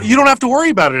you don't have to worry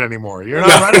about it anymore. You're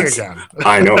not running again.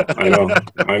 I know.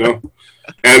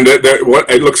 And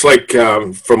what it looks like,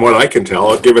 from what I can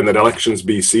tell, given that Elections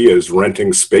BC is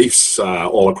renting space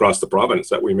all across the province,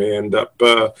 that we may end up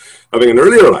having an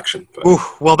earlier election. Ooh,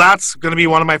 well, that's going to be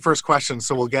one of my first questions,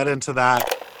 so we'll get into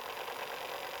that.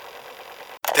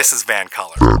 This is Van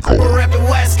Color. We're repping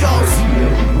West Coast.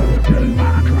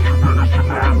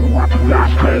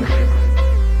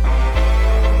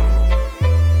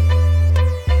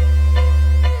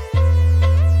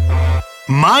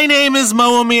 My name is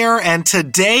Mo Amir, and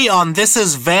today on This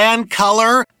is Van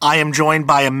Color, I am joined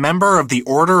by a member of the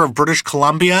Order of British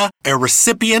Columbia, a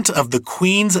recipient of the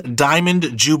Queen's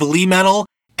Diamond Jubilee Medal,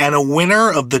 and a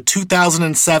winner of the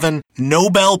 2007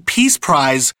 Nobel Peace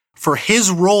Prize for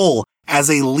his role as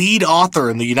a lead author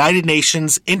in the United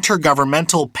Nations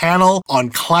Intergovernmental Panel on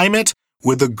Climate,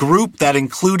 with a group that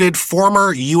included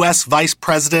former U.S. Vice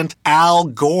President Al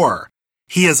Gore.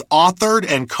 He has authored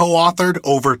and co-authored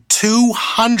over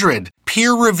 200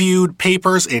 peer-reviewed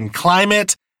papers in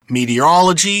climate,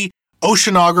 meteorology,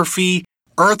 oceanography,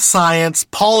 earth science,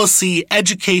 policy,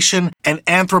 education, and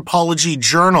anthropology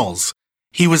journals.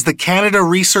 He was the Canada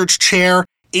Research Chair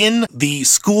in the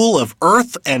School of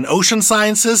Earth and Ocean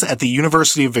Sciences at the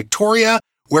University of Victoria,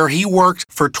 where he worked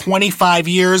for 25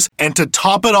 years. And to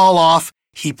top it all off,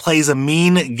 he plays a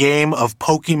mean game of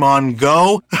Pokemon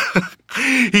Go.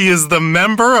 He is the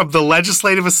member of the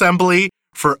Legislative Assembly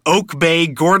for Oak Bay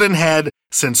Gordon Head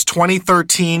since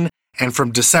 2013, and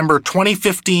from December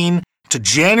 2015 to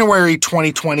January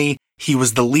 2020, he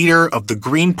was the leader of the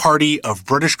Green Party of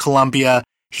British Columbia.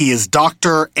 He is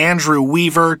Dr. Andrew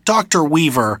Weaver. Dr.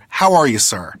 Weaver, how are you,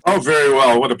 sir? Oh, very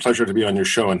well. What a pleasure to be on your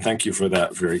show, and thank you for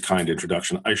that very kind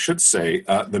introduction. I should say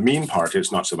the mean part is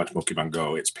not so much Pokemon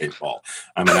Go, it's paintball.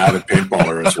 I'm an avid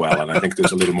paintballer as well, and I think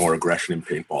there's a little more aggression in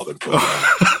paintball than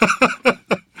Pokemon.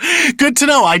 Good to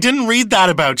know. I didn't read that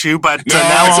about you, but no,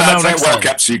 now I'll know next time.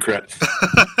 Well-kept secret.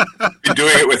 I've been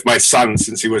doing it with my son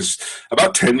since he was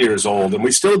about 10 years old, and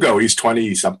we still go. He's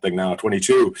 20-something now,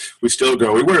 22. We still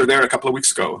go. We were there a couple of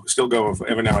weeks ago. We still go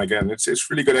every now and again.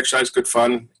 It's really good exercise, good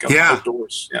fun. Go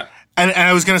outdoors. Yeah. And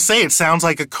I was going to say, it sounds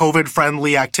like a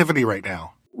COVID-friendly activity right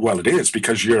now. Well, it is,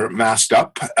 because you're masked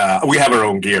up. We have our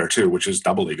own gear, too, which is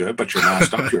doubly good, but you're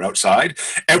masked up, you're outside.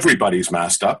 Everybody's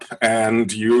masked up,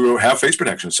 and you have face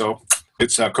protection. So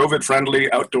it's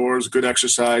COVID-friendly, outdoors, good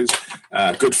exercise,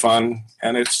 good fun,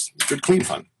 and it's good, clean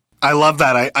fun. I love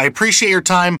that. I appreciate your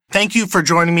time. Thank you for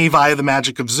joining me via the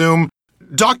magic of Zoom.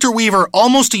 Dr. Weaver,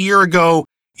 almost a year ago,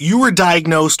 you were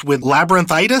diagnosed with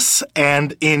labyrinthitis,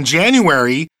 and in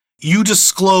January, you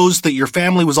disclosed that your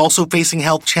family was also facing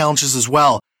health challenges as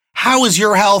well. How is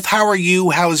your health? How are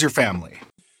you? How is your family?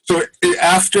 So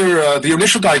after the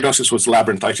initial diagnosis was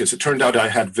labyrinthitis, it turned out I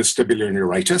had vestibular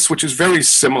neuritis, which is very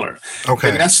similar.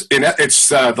 Okay. It's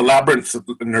the labyrinth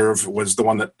nerve was the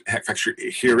one that affects your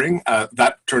hearing.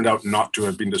 That turned out not to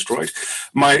have been destroyed.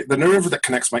 The nerve that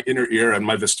connects my inner ear and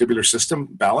my vestibular system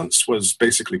balance was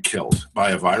basically killed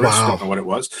by a virus. Wow. I don't know what it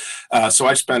was. So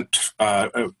I spent,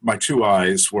 my two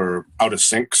eyes were out of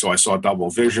sync, so I saw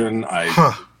double vision.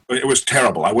 It was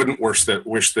terrible. I wouldn't wish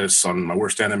this on my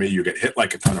worst enemy. You get hit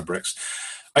like a ton of bricks.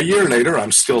 A year later,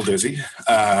 I'm still dizzy.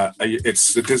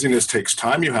 The dizziness takes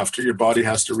time. Your body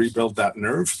has to rebuild that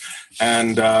nerve.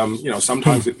 And,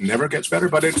 sometimes it never gets better,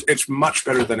 but it's much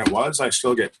better than it was. I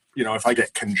still get, if I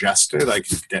get congested, I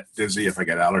can get dizzy. If I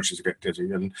get allergies, I get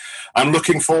dizzy. And I'm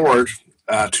looking forward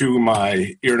to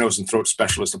my ear, nose, and throat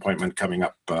specialist appointment coming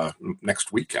up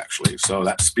next week, actually. So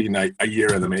that's been a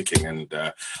year in the making, and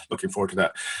looking forward to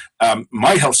that.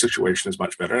 My health situation is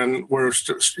much better, and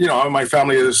my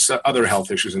family has other health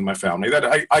issues in my family that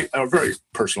I are very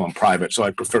personal and private, so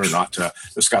I prefer not to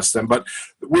discuss them. But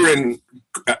we're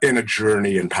in a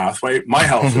journey and pathway. My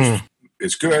health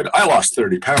is good. I lost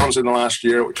 30 pounds in the last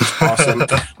year, which is awesome.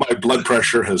 My blood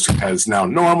pressure has now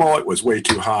normal. It was way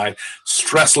too high.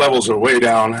 Stress levels are way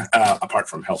down, apart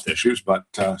from health issues. But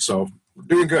so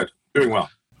doing good, doing well.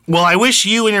 Well, I wish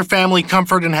you and your family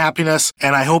comfort and happiness,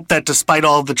 and I hope that despite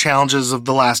all of the challenges of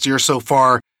the last year so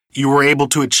far, you were able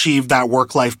to achieve that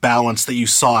work-life balance that you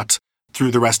sought through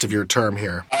the rest of your term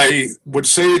here. I would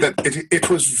say that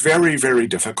it was very, very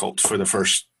difficult for the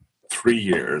first 3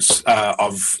 years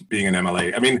of being an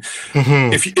MLA. I mean,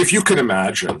 if you could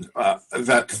imagine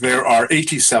that there are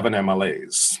 87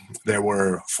 MLAs, there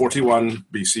were 41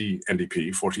 BC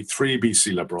NDP, 43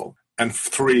 BC Liberal, and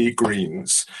 3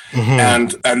 Greens.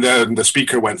 And then the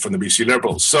speaker went from the BC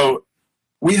Liberals. So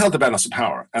we held the balance of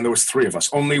power, and there was 3 of us,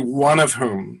 only one of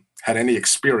whom had any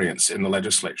experience in the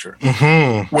legislature,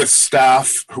 Mm-hmm. with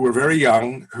staff who were very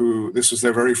young, who this was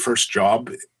their very first job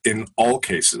in all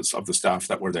cases of the staff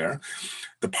that were there.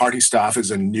 The party staff is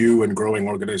a new and growing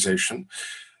organization.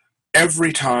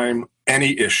 Every time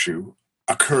any issue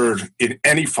occurred in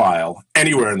any file,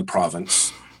 anywhere in the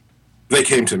province, they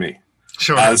came to me.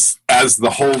 Sure. As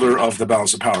the holder of the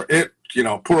balance of power.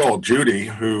 Poor old Judy,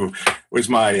 who was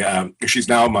she's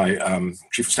now my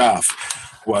chief of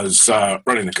staff, was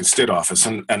running the Constitut office,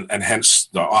 and hence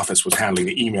the office was handling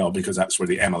the email because that's where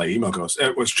the MLA email goes.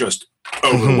 It was just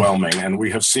overwhelming, and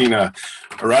we have seen a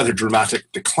rather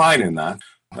dramatic decline in that.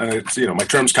 And it's, my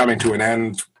term's coming to an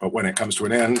end, but when it comes to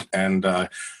an end, and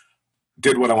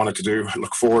did what I wanted to do. I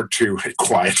look forward to a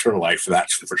quieter life,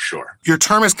 that's for sure. Your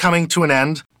term is coming to an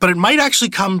end, but it might actually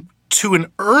come to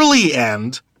an early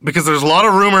end because there's a lot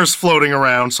of rumors floating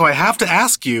around. So I have to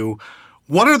ask you,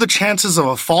 what are the chances of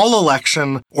a fall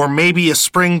election or maybe a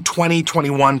spring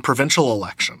 2021 provincial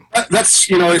election? That's,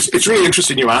 it's really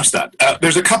interesting you asked that.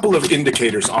 There's a couple of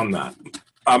indicators on that.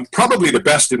 Probably the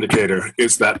best indicator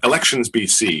is that Elections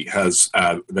BC has,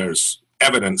 there's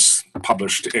evidence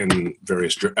published in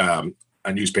various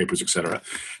newspapers, etc.,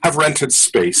 have rented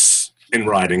space in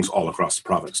ridings all across the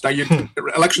province. Now,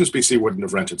 Elections BC wouldn't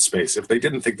have rented space if they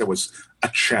didn't think there was a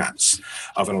chance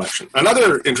of an election.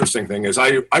 Another interesting thing is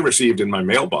I received in my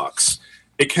mailbox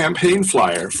a campaign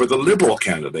flyer for the Liberal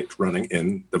candidate running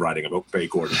in the riding of Oak Bay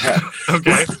Gordon Head,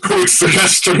 Okay. who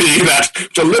suggests to me that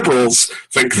the Liberals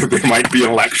think that there might be an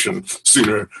election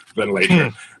sooner than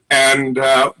later. And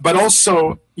but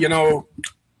also,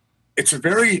 it's a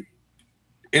very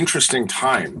interesting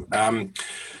time.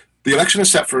 The election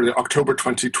is set for October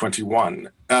 2021.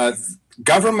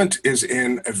 Government is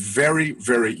in a very,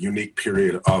 very unique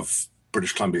period of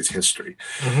British Columbia's history.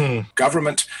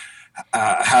 Government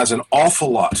has an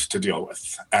awful lot to deal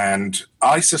with, and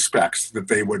I suspect that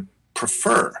they would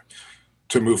prefer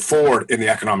to move forward in the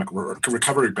economic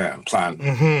recovery plan,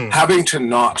 having to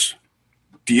not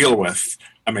deal with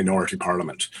a minority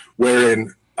parliament,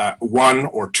 wherein one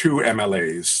or two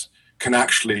MLAs can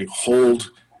actually hold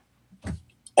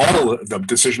all of the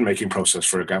decision-making process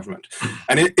for a government.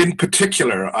 And in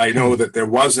particular, I know that there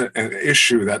was an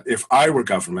issue that if I were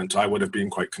government, I would have been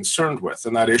quite concerned with.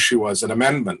 And that issue was an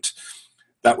amendment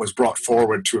that was brought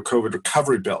forward to a COVID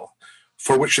recovery bill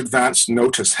for which advance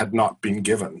notice had not been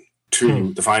given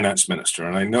to the finance minister.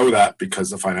 And I know that because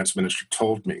the finance minister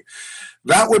told me.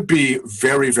 That would be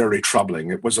very, very troubling.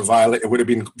 It was it would have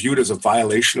been viewed as a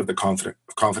violation of the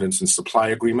confidence and supply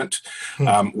agreement,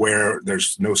 where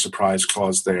there's no surprise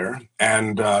clause there.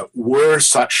 And were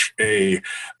such an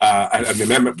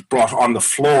amendment brought on the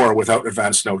floor without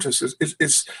advance notice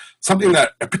is something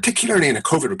that, particularly in a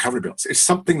COVID recovery bill, is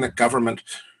something that government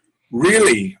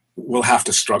really will have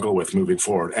to struggle with moving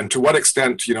forward. And to what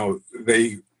extent,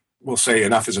 they will say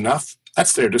enough is enough.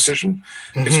 That's their decision.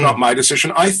 It's not my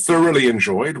decision. I thoroughly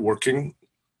enjoyed working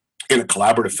in a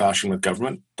collaborative fashion with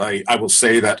government. I will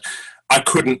say that I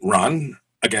couldn't run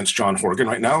against John Horgan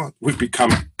right now. We've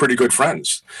become pretty good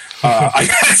friends. The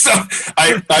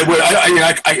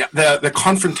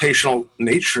confrontational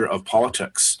nature of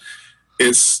politics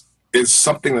is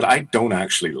something that I don't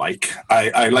actually like.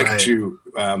 I like to.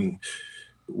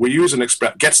 We use an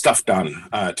get stuff done,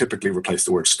 typically replace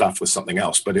the word stuff with something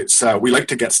else, but it's we like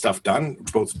to get stuff done,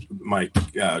 both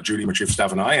Judy, my chief of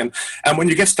staff, and I. And when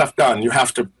you get stuff done, you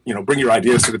have to bring your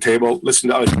ideas to the table, listen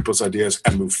to other people's ideas,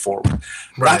 and move forward.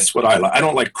 Right. That's what I like. I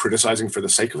don't like criticizing for the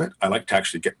sake of it. I like to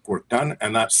actually get work done,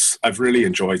 and I've really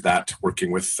enjoyed that,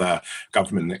 working with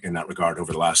government in that regard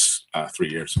over the last 3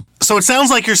 years. So it sounds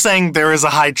like you're saying there is a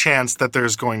high chance that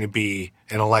there's going to be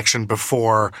an election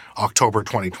before October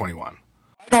 2021.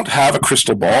 I don't have a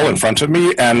crystal ball in front of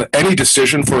me, and any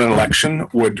decision for an election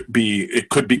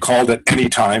could be called at any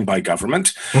time by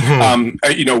government.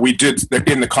 We did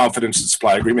in the confidence and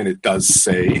supply agreement. It does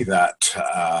say that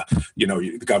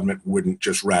the government wouldn't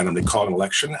just randomly call an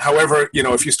election. However,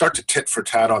 if you start to tit for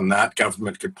tat on that,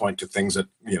 government could point to things that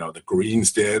the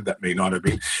Greens did that may not have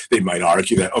been. They might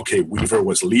argue that Weaver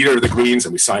was leader of the Greens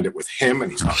and we signed it with him,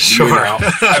 and he's not leader now.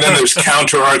 And then there's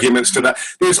counter arguments to that.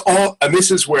 And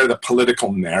this is where the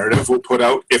political narrative will put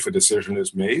out if a decision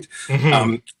is made.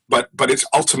 But it's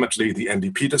ultimately the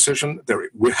NDP decision. There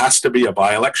has to be a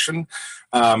by-election.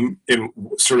 In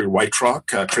Surrey White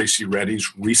Rock, Tracy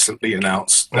Reddy's recently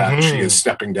announced that she is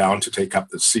stepping down to take up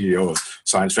the CEO of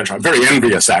Science Venture. I'm very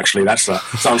envious, actually.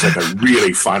 Sounds like a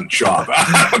really fun job.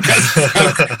 Because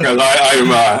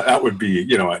that would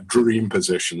be a dream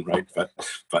position, right? But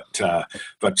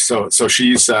so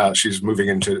she's moving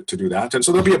in to do that, and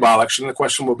so there'll be a by-election. The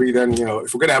question will be then,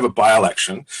 if we're going to have a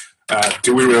by-election,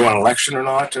 Do we really want an election or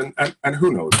not? And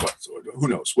who knows what? Who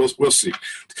knows? We'll see.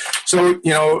 So,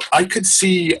 I could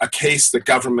see a case that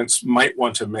governments might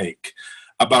want to make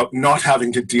about not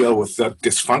having to deal with the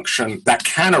dysfunction that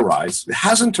can arise. It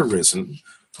hasn't arisen,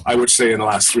 I would say, in the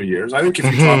last 3 years. I think if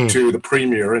you talk to the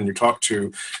Premier and you talk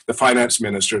to the Finance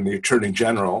Minister and the Attorney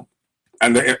General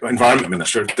and the Environment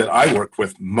Minister that I worked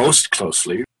with most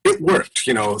closely, it worked.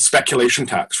 Speculation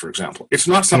tax, for example. It's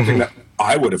not something that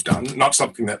I would have done, not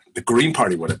something that the Green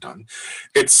Party would have done.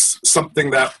 It's something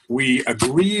that we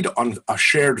agreed on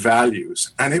shared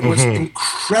values, and it was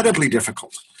incredibly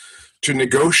difficult to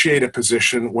negotiate a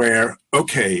position where,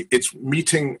 okay,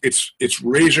 it's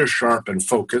razor sharp and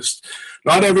focused.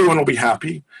 Not everyone will be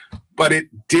happy, but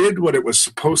it did what it was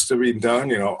supposed to be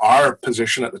done. Our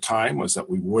position at the time was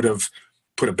that we would have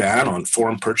put a ban on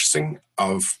foreign purchasing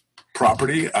of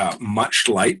property, much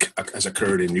like has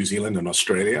occurred in New Zealand and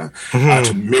Australia,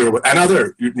 to mirror and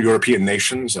other European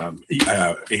nations,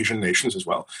 Asian nations as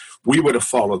well. We would have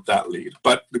followed that lead,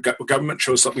 but the government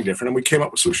chose something different, and we came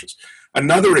up with solutions.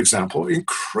 Another example,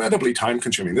 incredibly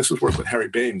time-consuming. This was work with Harry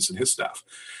Baines and his staff.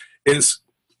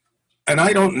 And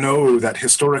I don't know that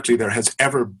historically there has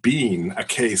ever been a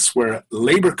case where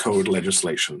labor code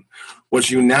legislation was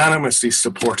unanimously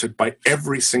supported by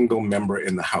every single member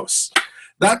in the House.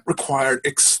 That required,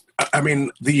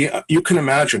 you can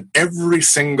imagine every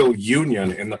single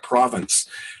union in the province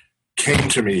came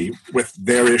to me with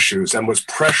their issues and was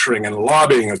pressuring and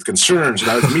lobbying with concerns,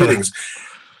 and I was meetings.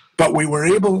 But we were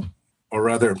able, or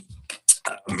rather,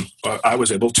 I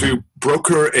was able to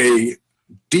broker a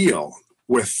deal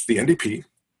with the NDP,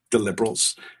 the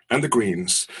Liberals, and the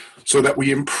Greens, so that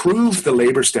we improved the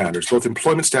labor standards, both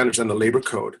employment standards and the labor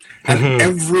code, and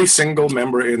every single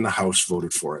member in the House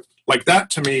voted for it. Like, that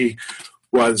to me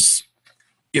was,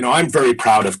 I'm very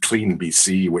proud of Clean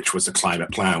BC, which was the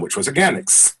climate plan, which was, again,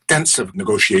 extensive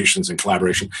negotiations and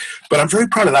collaboration. But I'm very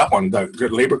proud of that one, the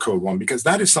labor code one, because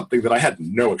that is something that I had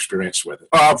no experience with.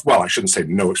 Well, I shouldn't say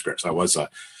no experience. I was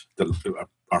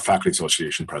our faculty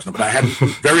association president, but I had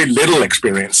very little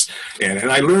experience in it,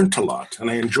 and I learned a lot, and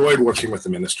I enjoyed working with the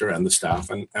minister and the staff,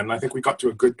 and I think we got to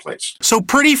a good place. So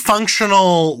pretty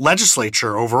functional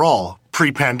legislature overall,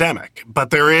 pre-pandemic, but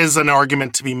there is an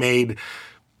argument to be made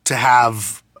to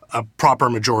have a proper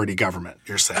majority government,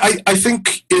 you're saying? I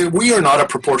think we are not a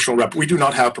proportional we do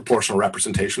not have proportional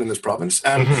representation in this province,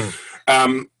 and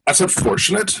that's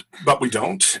unfortunate, but we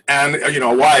don't. And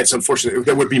why it's unfortunate,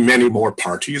 there would be many more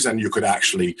parties, and you could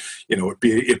actually, it'd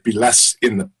be less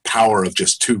in the power of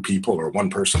just two people or one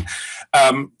person.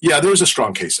 There's a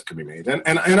strong case that can be made, and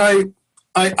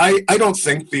I don't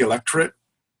think the electorate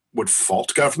would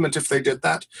fault government if they did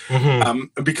that,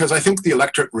 because I think the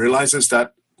electorate realizes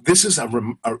that this is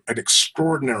an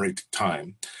extraordinary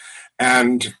time,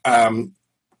 and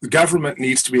the government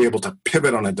needs to be able to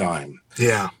pivot on a dime.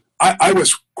 Yeah. I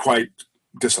was quite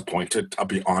disappointed, I'll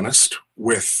be honest,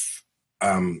 with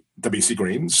the BC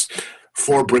Greens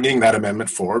for bringing that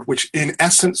amendment forward, which in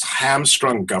essence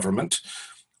hamstrung government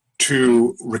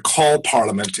to recall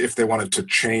Parliament if they wanted to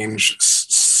change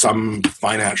some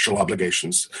financial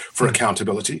obligations for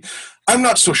accountability. I'm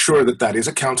not so sure that is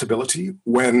accountability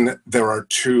when there are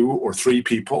 2 or 3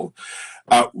 people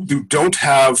who don't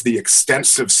have the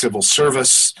extensive civil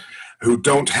service, who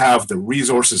don't have the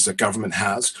resources that government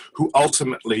has, who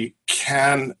ultimately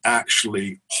can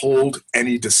actually hold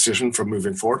any decision from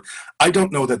moving forward. I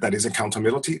don't know that is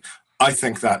accountability. I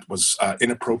think that was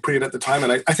inappropriate at the time,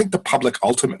 and I think the public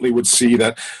ultimately would see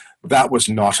that was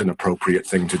not an appropriate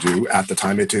thing to do at the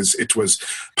time. It was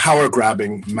power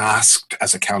grabbing masked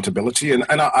as accountability, and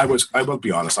I will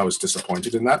be honest, I was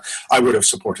disappointed in that. I would have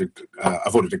I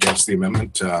voted against the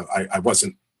amendment. I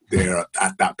wasn't there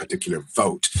at that particular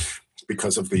vote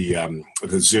because of the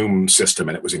Zoom system,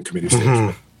 and it was in committee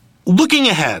stage. Looking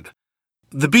ahead,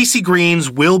 the BC Greens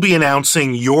will be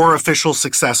announcing your official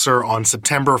successor on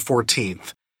September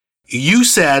 14th. You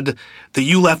said that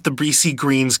you left the BC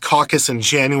Greens caucus in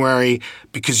January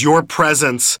because your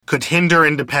presence could hinder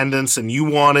independence and you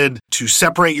wanted to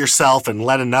separate yourself and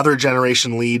let another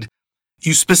generation lead.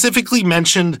 You specifically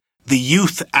mentioned the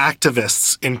youth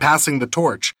activists in passing the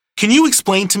torch. Can you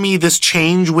explain to me this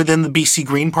change within the BC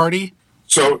Green Party?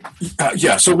 So,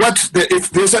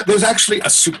 there's actually a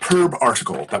superb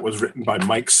article that was written by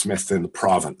Mike Smith in the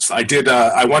Province. I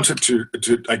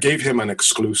gave him an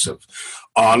exclusive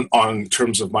on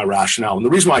terms of my rationale. And the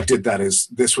reason why I did that is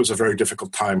this was a very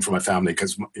difficult time for my family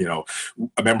because,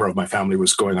 a member of my family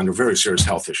was going under very serious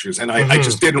health issues. And I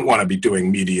just didn't want to be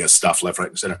doing media stuff left, right,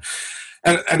 and center.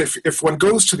 And if one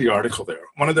goes to the article there,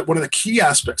 one of the key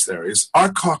aspects there is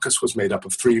our caucus was made up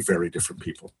of three very different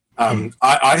people.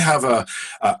 I have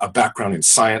a background in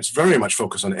science, very much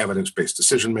focused on evidence-based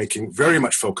decision-making, very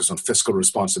much focused on fiscal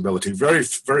responsibility, very,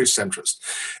 very centrist.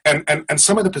 And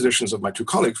some of the positions of my two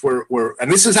colleagues were,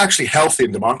 and this is actually healthy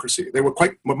in democracy, they were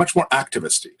much more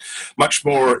activisty, much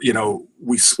more,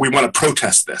 we want to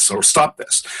protest this or stop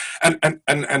this. And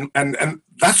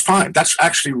that's fine. That's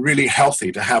actually really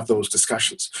healthy to have those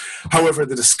discussions. However,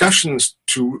 the discussions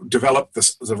to develop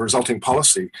the resulting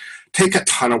policy take a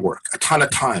ton of work, a ton of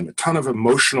time, a ton of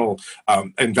emotional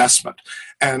investment.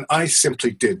 And I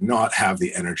simply did not have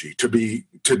the energy to be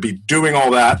doing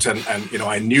all that. And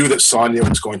I knew that Sonia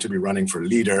was going to be running for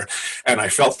leader. And I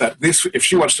felt that if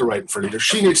she wants to run for leader,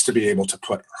 she needs to be able to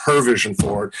put her vision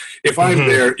forward. If I'm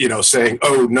there, saying,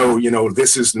 oh, no,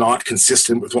 this is not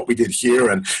consistent with what we did here.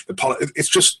 And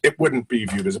it wouldn't be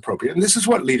viewed as appropriate. And this is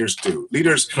what leaders do.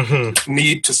 Leaders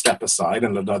need to step aside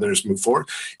and let others move forward.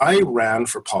 I ran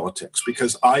for politics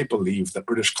because I believe that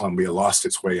British Columbia lost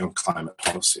its way on climate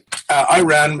policy. I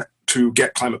ran to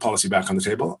get climate policy back on the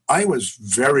table. I was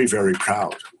very, very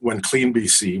proud when Clean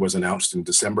BC was announced in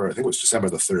December, I think it was December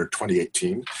the 3rd,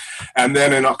 2018. And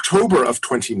then in October of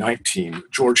 2019,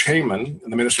 George Heyman,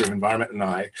 the Minister of Environment, and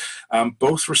I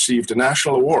both received a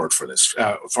national award for this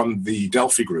from the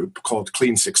Delphi group called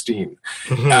Clean 16.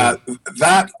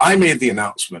 That I made the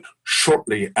announcement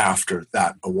shortly after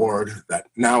that award that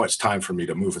now it's time for me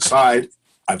to move aside.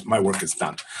 My work is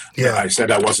done. Yeah. I said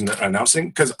I wasn't announcing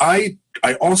because I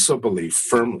also believe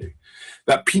firmly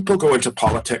that people go into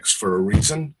politics for a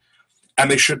reason,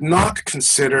 and they should not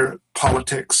consider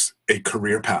politics a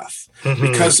career path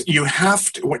because you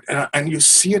have to, and you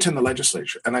see it in the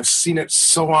legislature, and I've seen it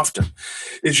so often,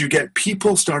 is you get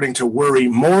people starting to worry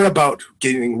more about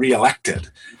getting reelected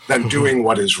than doing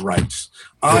what is right.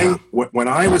 When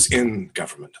I was in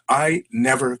government, I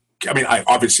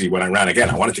obviously, when I ran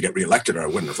again, I wanted to get reelected or I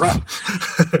wouldn't have run.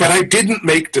 But I didn't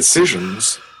make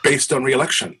decisions based on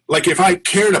reelection. Like if I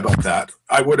cared about that,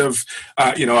 I would have,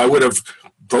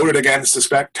 voted against the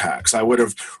spec tax. I would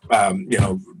have,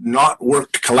 not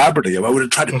worked collaboratively. I would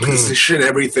have tried to position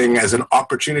everything as an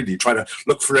opportunity, try to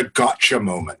look for a gotcha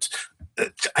moment.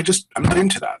 I'm not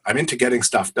into that. I'm into getting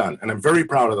stuff done. And I'm very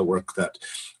proud of the work that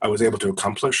I was able to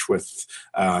accomplish with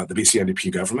the BC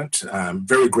NDP government. I'm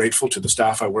very grateful to the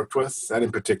staff I worked with, and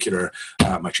in particular,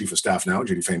 my chief of staff now,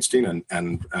 Judy Feinstein,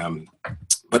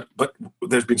 but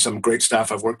there's been some great staff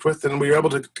I've worked with, and we were able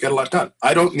to get a lot done.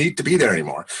 I don't need to be there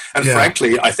anymore. And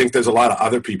frankly, I think there's a lot of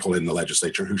other people in the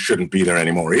legislature who shouldn't be there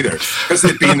anymore either, because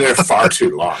they've been there far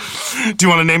too long. Do you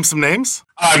want to name some names?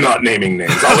 I'm not naming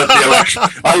names. I'll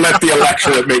let the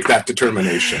electorate make that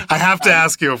determination. I have to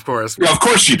ask you, of course. Yeah, of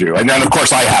course you do. And then, of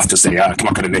course, I have to say, I'm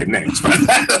not going to name names.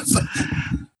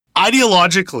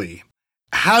 Ideologically,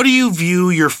 how do you view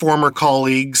your former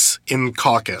colleagues in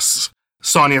caucus?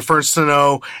 Sonia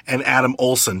Furstenau and Adam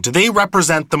Olsen. Do they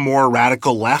represent the more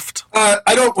radical left? I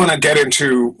don't want to get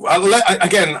into...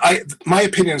 my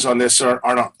opinions on this are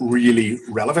not really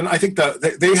relevant. I think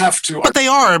that they have to... But they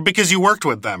are, because you worked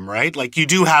with them, right? Like, you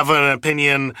do have an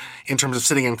opinion in terms of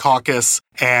sitting in caucus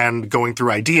and going through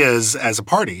ideas as a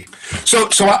party. So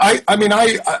Sonia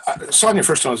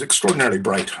Furstenau is an extraordinarily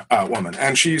bright woman,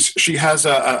 and she has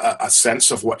a sense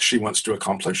of what she wants to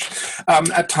accomplish.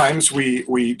 At times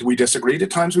we disagree. At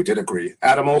times we did agree.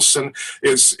 Adam Olsen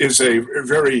is a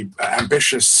very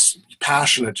ambitious,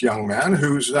 passionate young man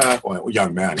who's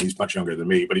young man. He's much younger than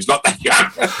me, but he's not that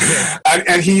young.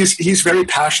 and he's very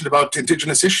passionate about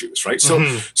Indigenous issues, right?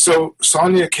 So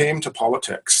Sonia came to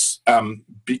politics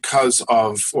because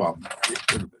of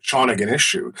Shawnigan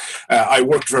issue. I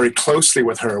worked very closely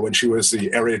with her when she was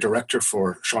the area director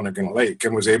for Shawnigan Lake,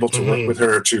 and was able to work with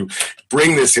her to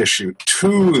bring this issue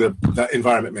to the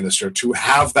environment minister to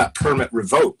have that permit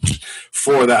revoked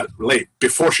for that lake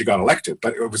before she got elected.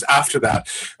 But it was after that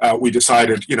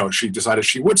she decided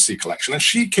she would seek election, and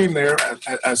she came there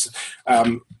as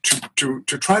to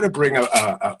try to bring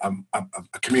a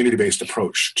community-based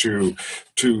approach to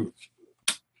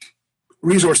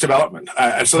resource development.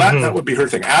 And so that would be her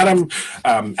thing. Adam's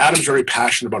very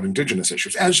passionate about Indigenous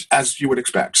issues, as you would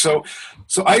expect. So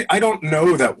I don't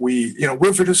know that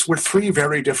we're three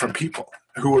very different people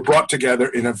who were brought together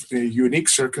in a unique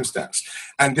circumstance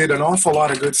and did an awful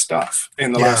lot of good stuff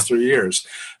in the last 3 years.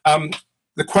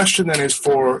 the question then is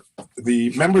for the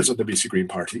members of the BC Green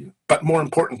Party, but more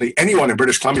importantly, anyone in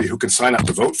British Columbia who can sign up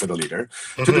to vote for the leader,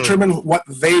 to determine what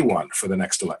they want for the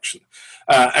next election.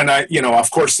 Of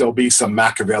course, there'll be some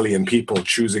Machiavellian people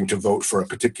choosing to vote for a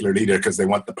particular leader because they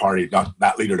want the party, not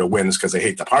that leader to win because they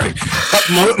hate the party.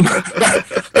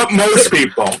 But most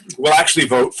people will actually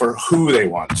vote for who they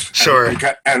want. Sure.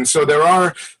 And so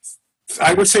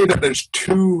I would say that there's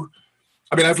two.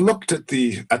 I mean, I've looked at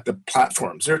the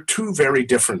platforms. There are two very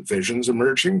different visions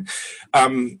emerging.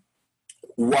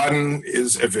 One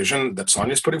is a vision that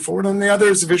Sonia's putting forward, and the other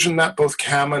is a vision that both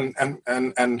Cam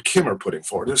and Kim are putting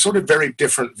forward. They're sort of very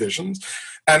different visions.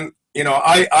 And,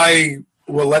 I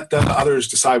will let the others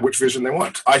decide which vision they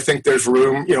want. I think there's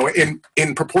room,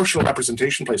 in proportional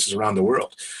representation places around the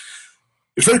world.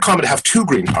 It's very common to have two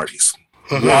Green parties.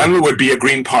 One would be a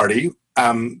Green party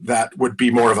that would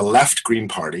be more of a left Green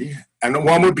party, and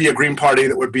one would be a Green party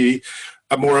that would be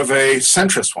more of a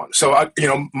centrist one. So,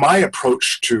 my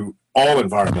approach to all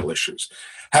environmental issues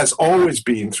has always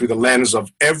been through the lens of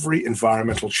every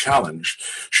environmental challenge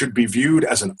should be viewed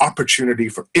as an opportunity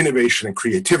for innovation and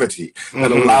creativity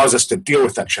that allows us to deal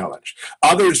with that challenge.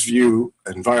 Others view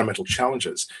environmental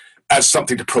challenges as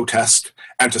something to protest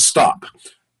and to stop.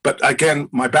 But again,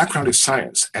 my background is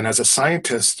science, and as a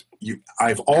scientist,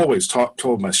 I've always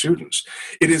told my students,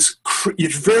 it's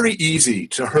very easy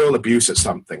to hurl abuse at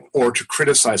something or to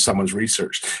criticize someone's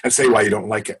research and say why you don't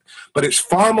like it. But it's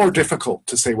far more difficult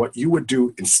to say what you would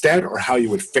do instead or how you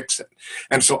would fix it.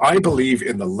 And so I believe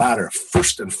in the latter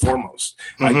first and foremost.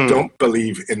 I don't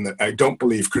believe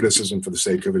criticism for the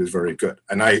sake of it is very good.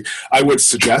 And I would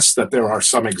suggest that there are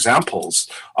some examples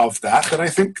of that I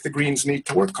think the Greens need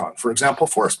to work on. For example,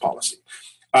 forest policy.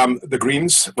 The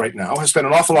Greens right now have spent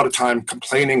an awful lot of time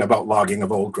complaining about logging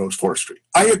of old growth forestry.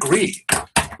 I agree.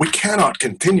 We cannot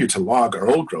continue to log our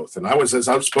old growth. And I was as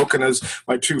outspoken as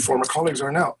my two former colleagues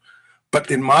are now. But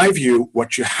in my view,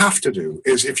 what you have to do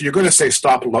is if you're going to say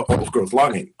stop old growth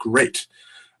logging, great.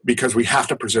 Because we have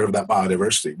to preserve that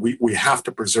biodiversity. We have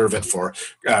to preserve it for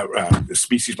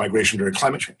species migration during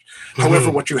climate change.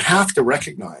 However, what you have to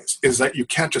recognize is that you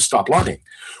can't just stop logging.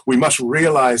 We must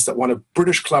realize that one of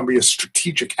British Columbia's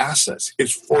strategic assets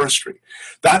is forestry.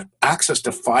 That access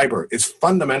to fiber is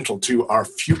fundamental to our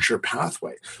future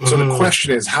pathway. So the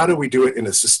question is, how do we do it in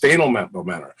a sustainable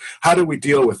manner? How do we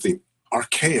deal with the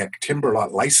archaic timber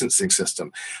lot licensing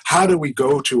system? How do we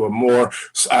go to a more,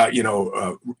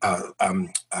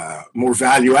 more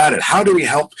value added? How do we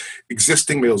help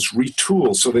existing mills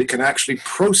retool so they can actually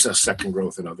process second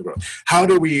growth and other growth?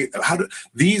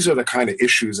 These are the kind of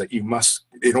issues that you must,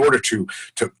 in order to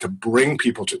bring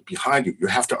people behind you, you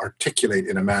have to articulate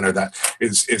in a manner that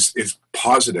is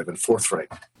positive and forthright.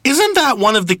 Isn't that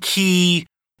one of the key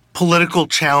political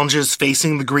challenges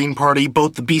facing the Green Party,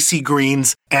 both the BC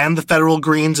Greens and the federal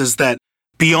Greens, is that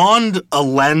beyond a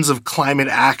lens of climate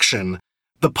action,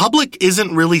 the public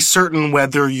isn't really certain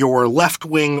whether you're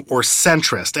left-wing or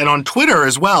centrist. And on Twitter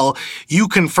as well, you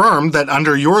confirmed that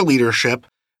under your leadership,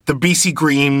 the BC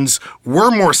Greens were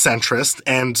more centrist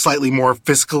and slightly more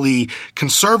fiscally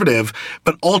conservative,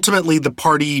 but ultimately the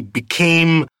party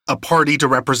became a party to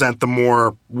represent the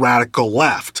more radical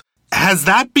left. Has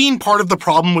that been part of the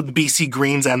problem with the BC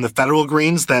Greens and the federal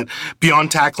Greens, that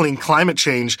beyond tackling climate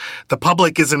change, the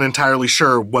public isn't entirely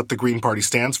sure what the Green Party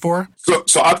stands for?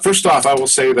 So first off, I will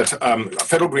say that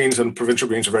federal Greens and provincial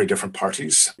Greens are very different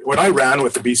parties. When I ran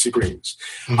with the BC Greens,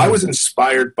 I was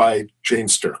inspired by Jane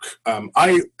Stirk.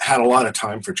 I had a lot of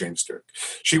time for Jane Stirk.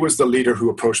 She was the leader who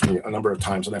approached me a number of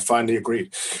times, and I finally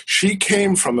agreed. She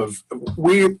came from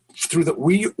we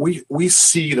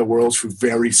see the world through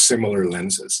very similar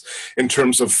lenses in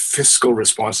terms of fiscal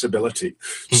responsibility,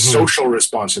 social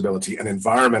responsibility, and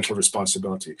environmental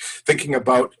responsibility. Thinking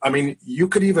about, you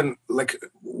could even,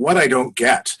 what I don't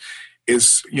get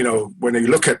is, when you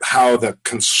look at how the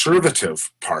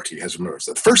Conservative Party has emerged,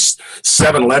 the first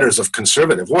 7 letters of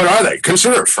Conservative, what are they?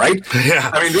 Conserve, right? Yeah.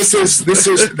 This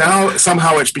is now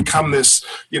somehow it's become this,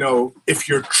 if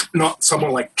you're not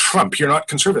someone like Trump, you're not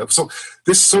conservative. So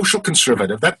this social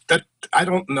conservative, that I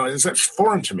don't know, is that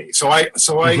foreign to me? So I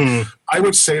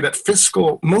would say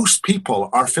that most people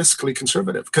are fiscally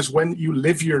conservative, because when you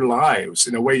live your lives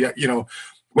in a way that,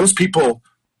 most people,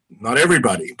 not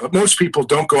everybody, but most people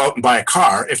don't go out and buy a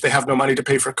car if they have no money to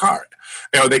pay for a car.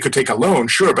 They could take a loan,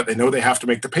 sure, but they know they have to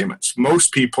make the payments.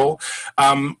 Most people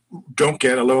don't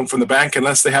get a loan from the bank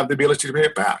unless they have the ability to pay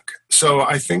it back. So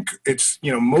I think it's,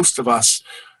 most of us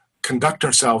conduct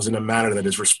ourselves in a manner that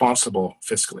is responsible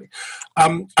fiscally.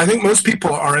 I think most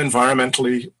people are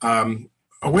environmentally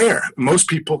aware. Most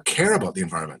people care about the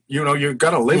environment. You know, you've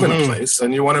got to live in a place,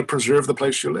 and you want to preserve the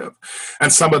place you live.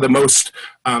 And some of the most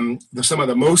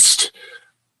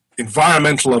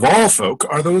environmental of all folk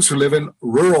are those who live in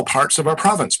rural parts of our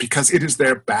province, because it is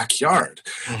their backyard.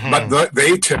 But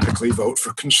they typically vote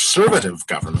for conservative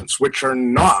governments, which are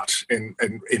not in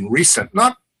recent,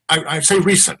 not I say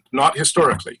recent, not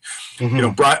historically. You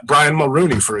know, Brian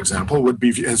Mulroney, for example,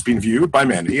 has been viewed by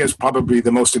many as probably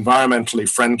the most environmentally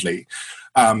friendly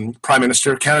Prime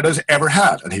Minister Canada's ever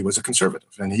had, and he was a conservative.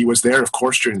 And he was there, of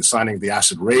course, during the signing of the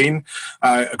Acid Rain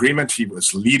Agreement. He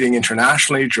was leading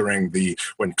internationally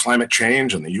when climate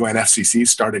change and the UNFCCC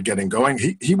started getting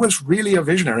going. He was really a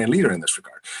visionary and leader in this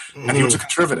regard, and he was a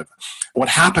conservative. What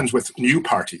happens with new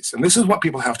parties, and this is what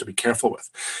people have to be careful with,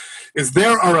 is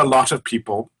there are a lot of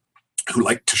people who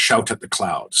like to shout at the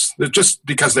clouds. They're just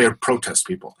because they are protest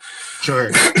people.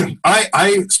 Sure.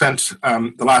 I spent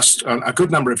the last a good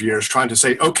number of years trying to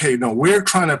say, okay, no, we're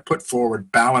trying to put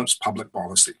forward balanced public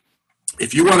policy.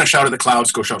 If you want to shout at the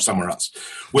clouds, go shout somewhere else.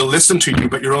 We'll listen to you,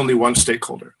 but you're only one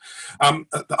stakeholder.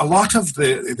 A lot of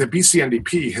the BC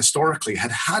NDP historically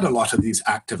had a lot of these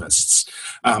activists.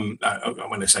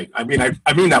 When I say, I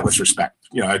mean that with respect.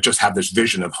 You know, I just have this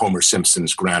vision of Homer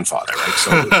Simpson's grandfather, right?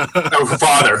 So,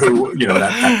 father who, you know,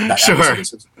 that sure.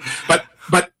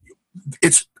 But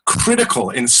it's critical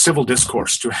in civil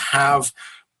discourse to have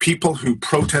people who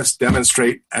protest,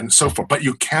 demonstrate, and so forth. But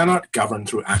you cannot govern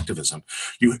through activism,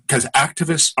 because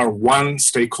activists are one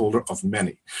stakeholder of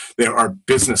many. There are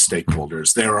business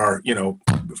stakeholders. There are, you know,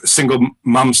 single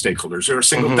mom stakeholders. There are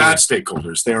single dad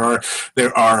stakeholders. There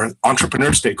are entrepreneur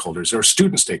stakeholders. There are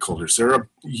student stakeholders. There are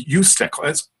youth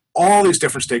stakeholders. All these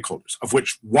different stakeholders, of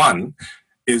which one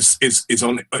is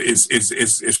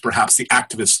perhaps the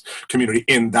activist community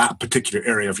in that particular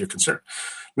area of your concern.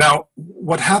 Now,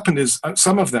 what happened is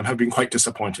some of them have been quite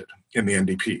disappointed in the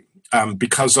NDP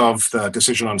because of the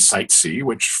decision on Site C,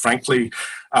 which frankly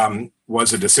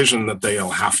was a decision that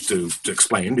they'll have to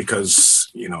explain, because,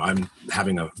 you know, I'm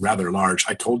having a rather large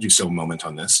I told you so moment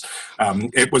on this.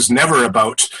 It was never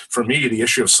about, for me, the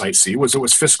issue of Site C was it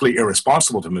was fiscally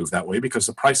irresponsible to move that way, because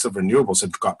the price of renewables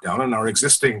had dropped down, and our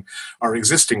existing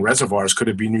reservoirs could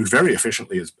have been used very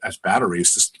efficiently as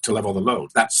batteries to level the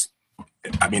load. That's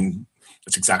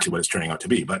exactly what it's turning out to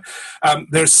be. But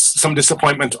there's some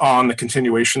disappointment on the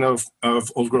continuation of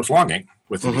old growth logging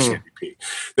with the BCNDP.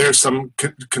 There's some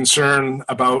concern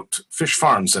about fish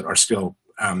farms that are still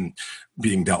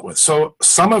being dealt with. So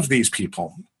some of these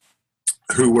people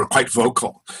who were quite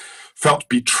vocal felt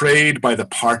betrayed by the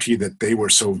party that they were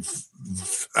so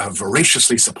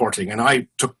voraciously supporting. And I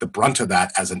took the brunt of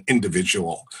that as an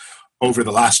individual over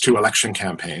the last two election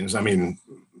campaigns. I mean,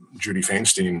 Judy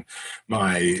Feinstein,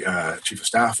 my chief of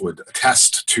staff, would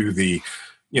attest to the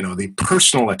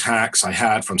personal attacks I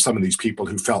had from some of these people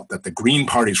who felt that the Green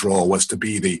Party's role was to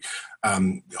be the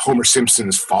Homer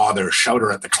Simpson's father,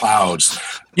 shouter at the clouds.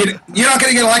 You're not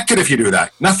going to get elected if you do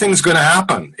that. Nothing's going to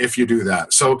happen if you do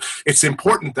that. So it's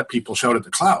important that people shout at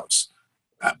the clouds.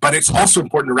 But it's also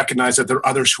important to recognize that there are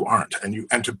others who aren't.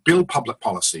 And to build public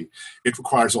policy, it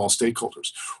requires all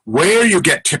stakeholders. Where you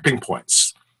get tipping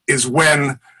points is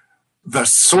when the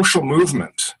social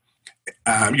movement,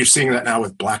 you're seeing that now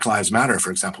with Black Lives Matter,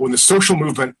 for example, when the social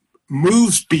movement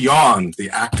moves beyond the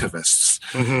activists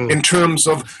in terms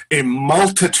of a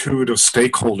multitude of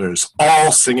stakeholders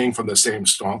all singing from the same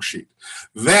song sheet,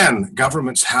 then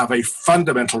governments have a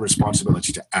fundamental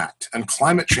responsibility to act. And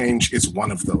climate change is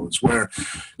one of those where,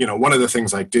 one of the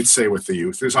things I did say with the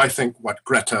youth is I think what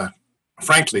Greta,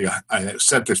 frankly, I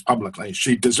said this publicly,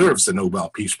 she deserves the Nobel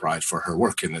Peace Prize for her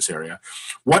work in this area.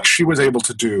 What she was able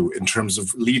to do in terms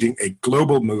of leading a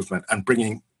global movement and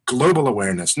bringing global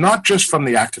awareness, not just from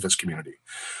the activist community,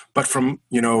 but from,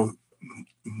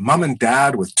 mom and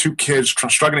dad with two kids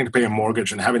struggling to pay a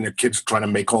mortgage and having their kids trying to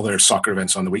make all their soccer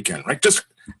events on the weekend, right? Just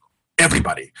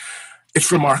everybody.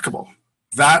 It's remarkable.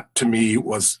 That, to me,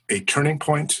 was a turning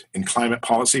point in climate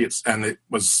policy.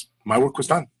 My work was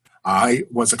done. I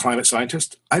was a climate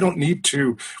scientist. I don't need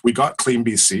to. We got Clean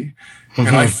BC.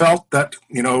 And I felt that,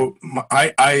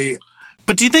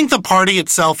 But do you think the party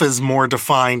itself is more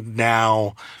defined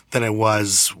now than it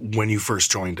was when you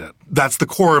first joined it? That's the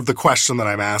core of the question that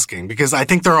I'm asking, because I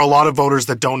think there are a lot of voters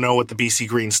that don't know what the BC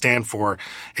Greens stand for,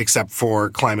 except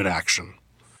for climate action.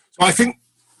 So I think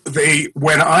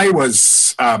when I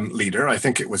was leader, I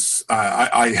think it was,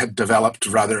 I had developed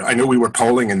I know we were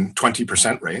polling in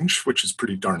 20% range, which is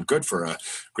pretty darn good for a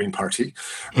Green Party.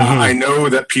 I know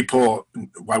that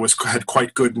had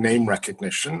quite good name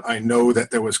recognition. I know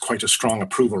that there was quite a strong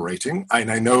approval rating.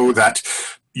 And I know that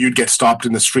you'd get stopped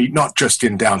in the street, not just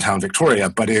in downtown Victoria,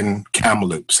 but in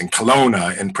Kamloops, in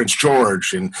Kelowna, in Prince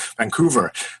George, in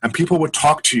Vancouver. And people would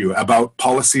talk to you about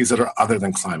policies that are other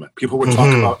than climate. People would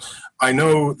talk about, I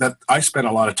know that I spent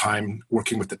a lot of time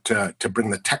working with to bring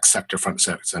the tech sector front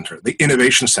and center, the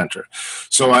innovation center.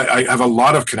 So I have a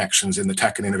lot of connections in the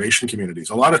tech and innovation communities,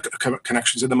 a lot of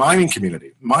connections in the mining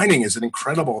community. Mining is has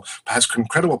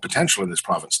incredible potential in this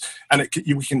province. And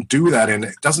we can do that, and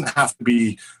it doesn't have to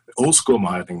be old school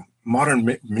mining.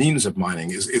 Modern means of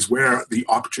mining is where the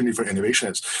opportunity for innovation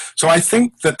is. So I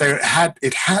think that there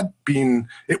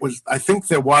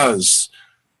was,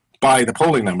 by the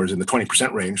polling numbers in the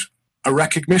 20% range, a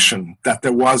recognition that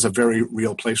there was a very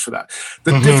real place for that.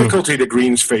 The difficulty the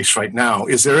Greens face right now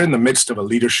is they're in the midst of a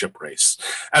leadership race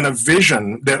and a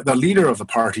vision. The leader of the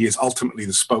party is ultimately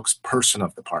the spokesperson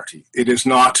of the party. It is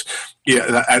not,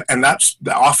 and that's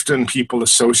often people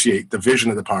associate the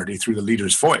vision of the party through the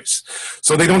leader's voice.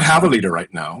 So they don't have a leader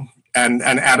right now. And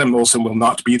Adam Olsen will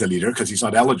not be the leader because he's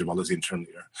not eligible as interim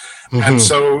leader. And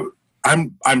so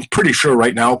I'm pretty sure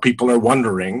right now people are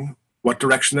wondering what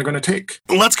direction they're going to take.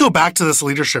 Let's go back to this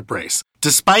leadership race.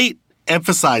 Despite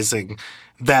emphasizing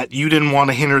that you didn't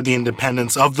want to hinder the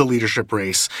independence of the leadership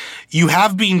race, you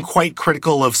have been quite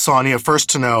critical of Sonia First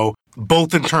to Know,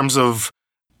 both in terms of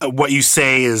what you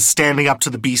say is standing up to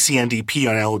the BC NDP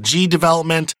on LG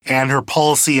development and her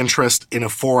policy interest in a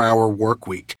 4-hour work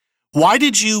week. Why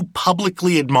did you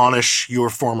publicly admonish your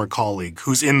former colleague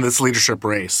who's in this leadership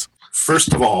race?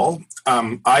 First of all,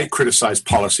 I criticize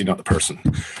policy, not the person.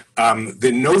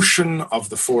 The notion of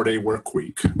the 4-day work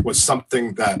week was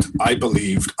something that I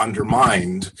believed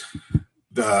undermined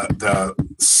the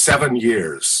 7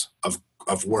 years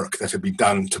of work that had been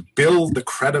done to build the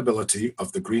credibility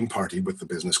of the Green Party with the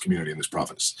business community in this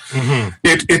province.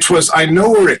 It was, I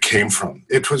know where it came from.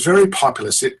 It was very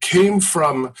populist. It came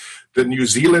from the New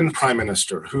Zealand Prime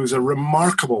Minister, who's a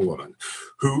remarkable woman,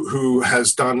 who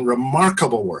has done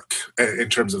remarkable work in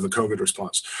terms of the COVID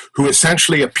response, who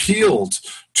essentially appealed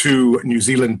to New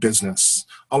Zealand business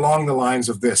along the lines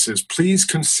of this is, please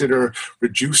consider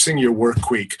reducing your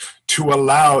work week to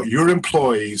allow your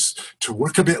employees to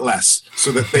work a bit less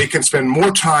so that they can spend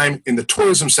more time in the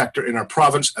tourism sector in our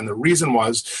province. And the reason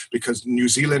was because New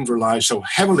Zealand relies so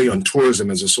heavily on tourism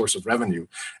as a source of revenue.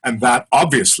 And that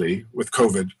obviously with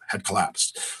COVID had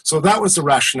collapsed. So that was the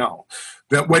rationale.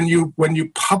 That when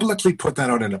you publicly put that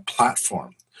out in a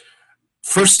platform,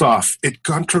 first off, it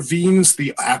contravenes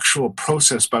the actual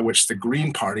process by which the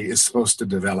Green Party is supposed to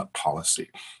develop policy.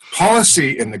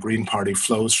 Policy in the Green Party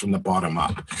flows from the bottom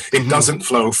up. It doesn't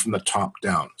flow from the top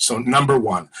down. So number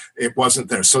one, it wasn't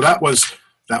there. So that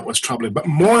was troubling. But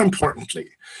more importantly,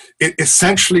 it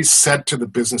essentially said to the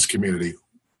business community,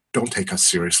 don't take us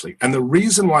seriously. And the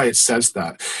reason why it says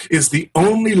that is the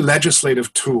only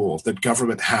legislative tool that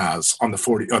government has on the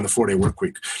 4-day work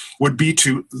week would be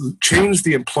to change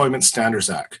the Employment Standards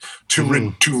Act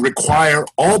to require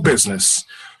all business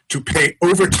to pay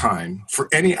overtime for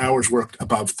any hours worked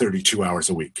above 32 hours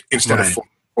a week instead of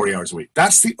 40 hours a week.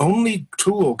 That's the only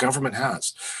tool government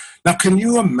has. Now, can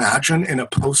you imagine in a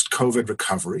post-COVID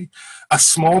recovery, a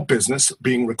small business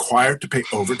being required to pay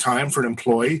overtime for an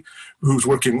employee who's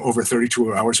working over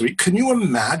 32 hours a week? Can you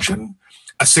imagine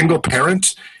a single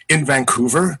parent in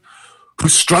Vancouver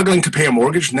who's struggling to pay a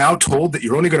mortgage now told that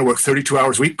you're only going to work 32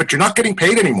 hours a week, but you're not getting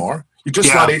paid anymore? You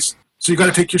just got ACE, so you got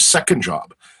to take your second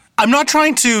job. I'm not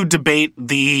trying to debate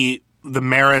the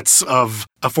merits of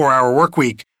a 4-hour work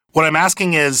week. What I'm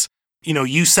asking is,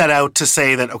 you set out to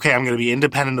say that, okay, I'm going to be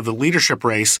independent of the leadership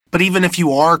race, but even if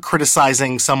you are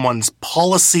criticizing someone's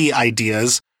policy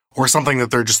ideas or something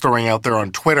that they're just throwing out there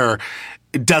on Twitter,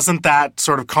 doesn't that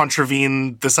sort of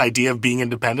contravene this idea of being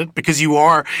independent? Because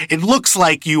it looks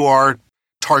like you are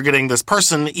targeting this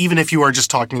person, even if you are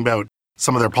just talking about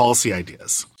some of their policy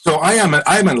ideas. So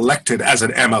I'm elected as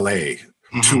an MLA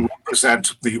to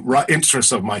represent the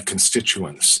interests of my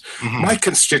constituents. My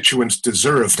constituents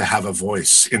deserve to have a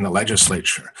voice in the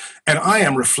legislature, and I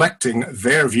am reflecting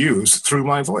their views through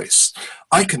my voice.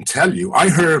 I can tell you, I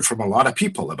heard from a lot of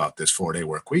people about this 4-day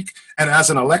work week, and as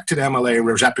an elected MLA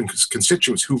representing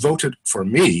constituents who voted for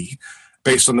me,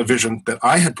 based on the vision that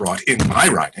I had brought in my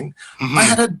writing, I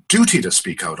had a duty to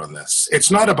speak out on this.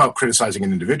 It's not about criticizing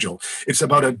an individual. It's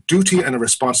about a duty and a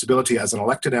responsibility as an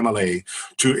elected MLA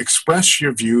to express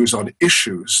your views on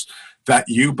issues that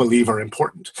you believe are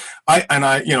important. I think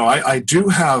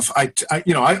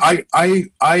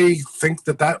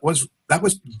that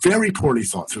was very poorly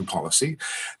thought through policy,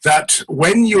 that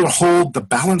when you hold the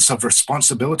balance of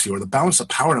responsibility or the balance of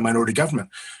power in a minority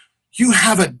government, you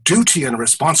have a duty and a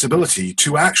responsibility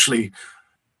to actually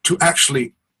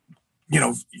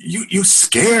you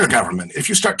scare government. If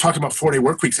you start talking about 4-day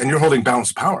work weeks and you're holding balance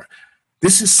of power,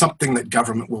 this is something that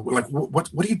government will, like,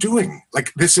 what are you doing?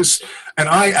 Like, this is, and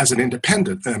I, as an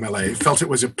independent MLA, felt it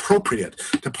was appropriate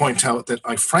to point out that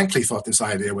I frankly thought this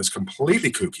idea was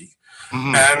completely kooky.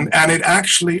 And it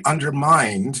actually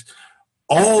undermined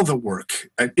all the work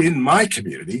in my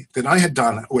community that I had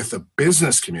done with the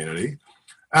business community,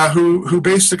 who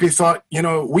basically thought,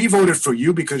 we voted for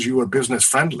you because you were business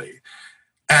friendly.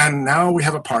 And now we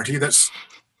have a party that's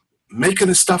making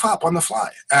this stuff up on the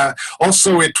fly.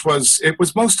 Also, it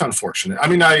was most unfortunate. I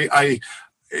mean, I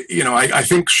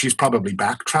think she's probably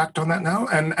backtracked on that now,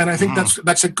 and I think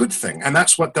that's a good thing. And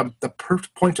that's what the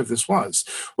point of this was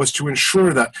to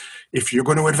ensure that if you're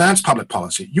going to advance public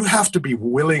policy, you have to be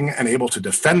willing and able to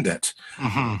defend it,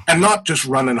 and not just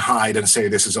run and hide and say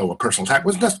this is a personal attack. It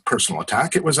wasn't a personal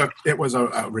attack. It was a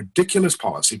ridiculous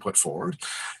policy put forward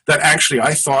that actually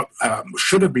I thought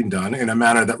should have been done in a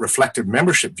manner that reflected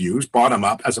membership views, bottom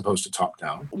up as opposed to top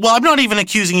down. Well, I'm not even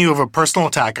accusing you of a personal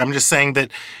attack. I'm just saying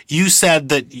that you said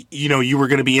that you were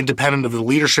going to be independent of the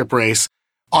leadership race.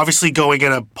 Obviously, going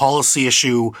at a policy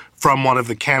issue from one of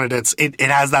the candidates, it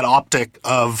has that optic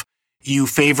of you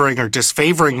favoring or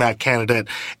disfavoring that candidate.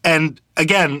 And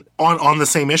again, on the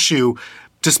same issue,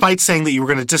 despite saying that you were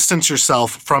going to distance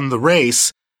yourself from the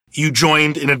race, you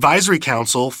joined an advisory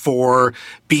council for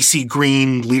BC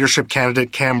Green leadership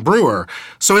candidate Cam Brewer.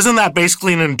 So isn't that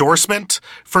basically an endorsement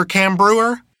for Cam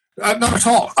Brewer? Not at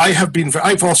all.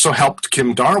 I've also helped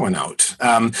Kim Darwin out.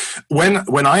 I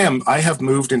have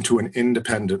moved into an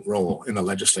independent role in the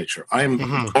legislature. I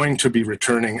am going to be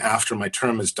returning after my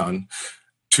term is done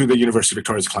to the University of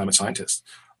Victoria's climate scientist.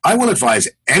 I will advise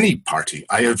any party.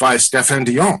 I advise Stéphane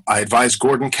Dion. I advise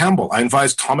Gordon Campbell. I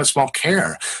advise Thomas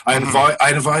Mulcair. I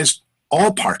advise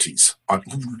all parties,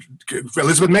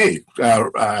 Elizabeth May,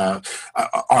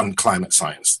 on climate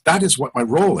science. That is what my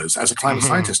role is as a climate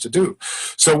scientist to do.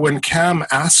 So when Cam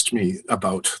asked me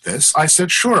about this, I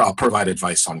said, sure, I'll provide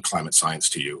advice on climate science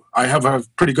to you. I have a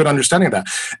pretty good understanding of that.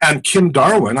 And Kim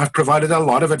Darwin, I've provided a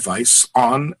lot of advice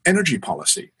on energy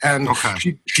policy. And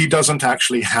she doesn't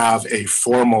actually have a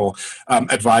formal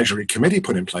advisory committee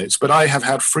put in place, but I have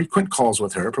had frequent calls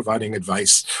with her providing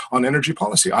advice on energy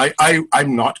policy.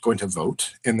 I'm not going to vote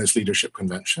in this leadership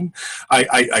convention.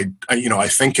 I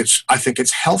think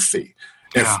it's healthy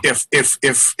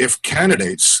if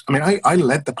candidates. I mean, I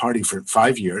led the party for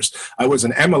 5 years. I was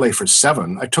an MLA for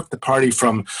 7. I took the party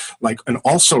from an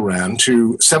also-ran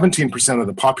to 17% of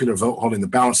the popular vote, holding the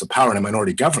balance of power in a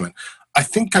minority government. I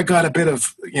think I got a bit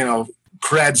of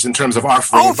creds in terms of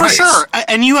offering advice. For sure.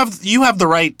 And you have the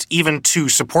right even to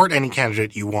support any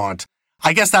candidate you want.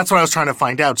 I guess that's what I was trying to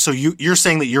find out. So you're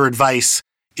saying that your advice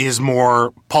is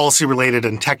more policy-related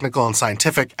and technical and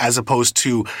scientific as opposed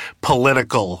to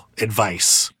political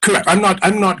advice. Correct. I'm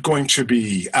not going to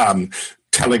be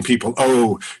telling people,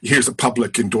 oh, here's a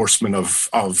public endorsement of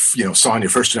Sonia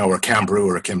Furstenau or Cam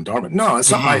Brewer or Kim Darwin. No,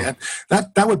 it's not.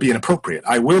 That would be inappropriate.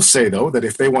 I will say, though, that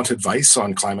if they want advice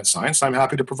on climate science, I'm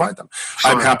happy to provide them.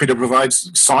 Sure. I'm happy to provide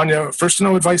Sonia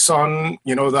Furstenau advice on,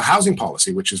 the housing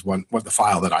policy, which is what the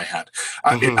file that I had.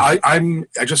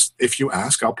 If you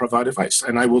ask, I'll provide advice,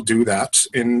 and I will do that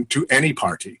to any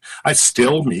party. I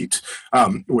still meet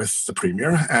with the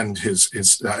Premier and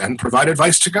and provide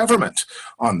advice to government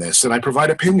on this, and I provide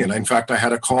opinion. In fact, I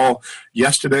had a call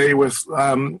yesterday with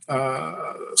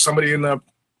somebody in the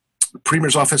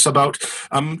Premier's office about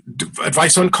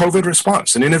advice on COVID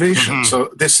response and innovation.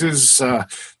 So this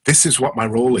is what my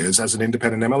role is as an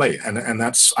independent MLA, and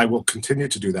that's I will continue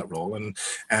to do that role. And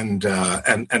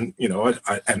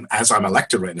as I'm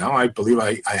elected right now, I believe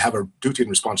I have a duty and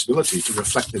responsibility to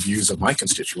reflect the views of my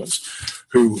constituents,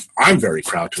 who I'm very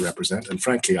proud to represent, and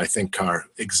frankly, I think are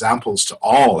examples to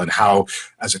all and how,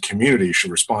 as a community, you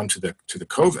should respond to the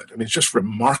COVID. I mean, it's just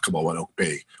remarkable what Oak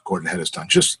Bay Gordon Head has done.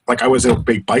 Just like I was at Oak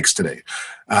Bay Bikes today.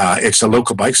 It's a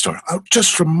local bike store.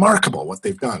 Just remarkable what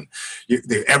they've done.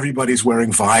 Everybody's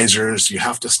wearing visors. You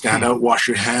have to stand out, wash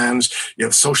your hands. You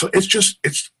have social. It's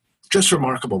just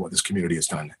remarkable what this community has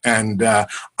done, and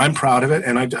I'm proud of it.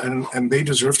 And they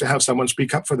deserve to have someone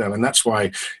speak up for them, and that's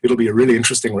why it'll be a really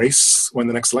interesting race when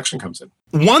the next election comes in.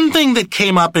 One thing that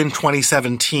came up in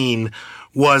 2017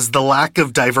 was the lack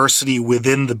of diversity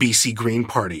within the BC Green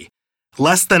Party.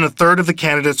 Less than a third of the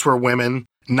candidates were women.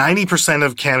 90%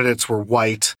 of candidates were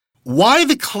white. Why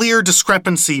the clear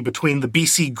discrepancy between the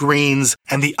BC Greens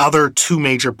and the other two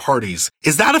major parties?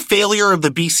 Is that a failure of the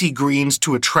BC Greens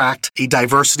to attract a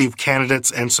diversity of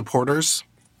candidates and supporters?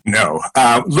 No.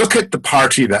 Look at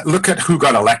look at who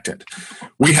got elected.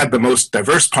 We had the most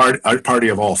diverse party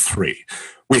of all three.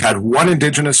 We had one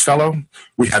Indigenous fellow,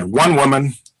 we had one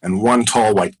woman, and one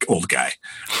tall white old guy,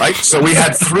 right? So we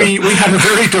had a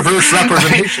very diverse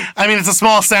representation. I mean, it's a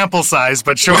small sample size,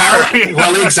 but sure.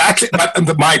 Well, exactly.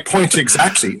 But my point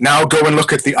exactly. Now go and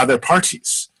look at the other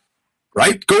parties,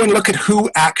 right? Go and look at who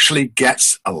actually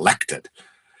gets elected.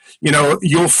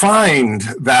 You'll find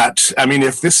that, I mean,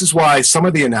 if this is why some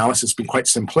of the analysis has been quite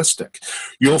simplistic,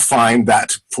 you'll find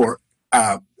that for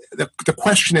the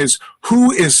question is,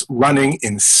 who is running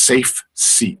in safe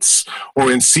seats or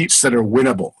in seats that are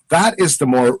winnable? That is the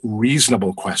more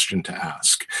reasonable question to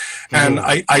ask. And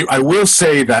I will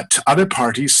say that other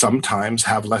parties sometimes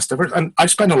have less diversity. And I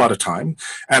spend a lot of time,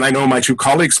 and I know my two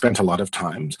colleagues spent a lot of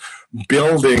time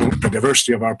building the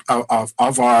diversity of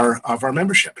our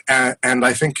membership. And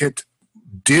I think it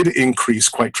did increase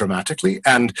quite dramatically.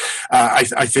 And I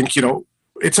think,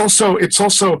 it's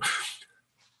also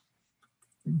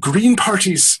Green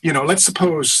parties, let's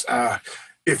suppose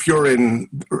if you're in,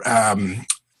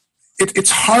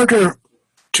 it's harder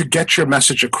to get your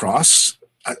message across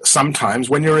sometimes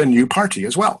when you're a new party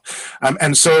as well.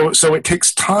 And so it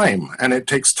takes time, and it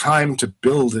takes time to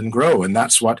build and grow. And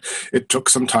that's what it took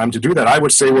some time to do that. I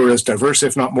would say we're as diverse,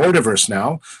 if not more diverse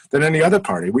now than any other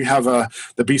party. We have the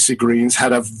BC Greens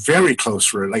had a very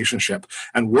close relationship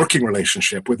and working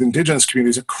relationship with Indigenous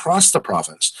communities across the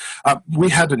province.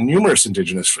 We had numerous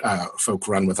Indigenous folk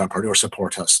run with our party or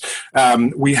support us.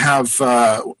 We have,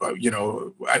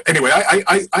 anyway,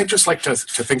 I just like to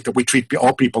think that we treat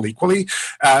all people equally.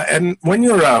 And when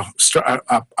you're a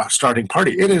starting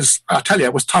party, I'll tell you,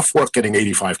 it was tough work getting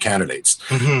 85 candidates.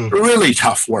 Mm-hmm. Really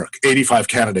tough work, 85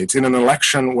 candidates in an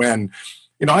election when,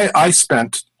 I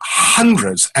spent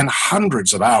hundreds and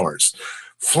hundreds of hours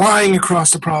flying across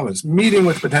the province, meeting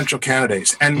with potential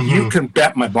candidates. And you can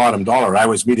bet my bottom dollar I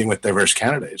was meeting with diverse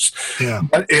candidates. Yeah.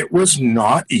 But it was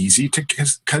not easy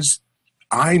because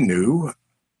I knew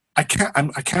I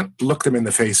can't look them in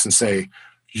the face and say,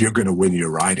 you're going to win your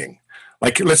riding.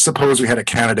 Like, let's suppose we had a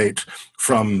candidate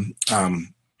from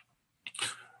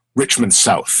Richmond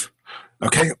South,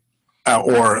 okay?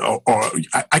 Or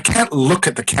I can't look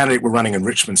at the candidate we're running in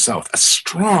Richmond South, a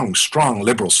strong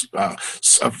liberal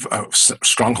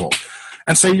stronghold,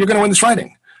 and say, you're going to win this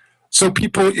riding. So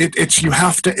people,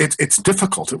 it's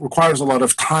difficult. It requires a lot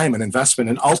of time and investment,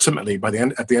 and ultimately, at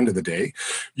the end of the day,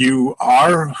 you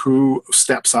are who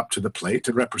steps up to the plate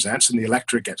and represents, and the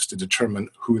electorate gets to determine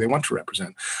who they want to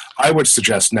represent. I would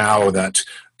suggest now that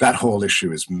whole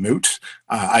issue is moot.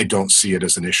 I don't see it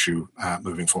as an issue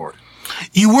moving forward.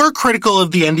 You were critical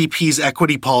of the NDP's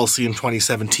equity policy in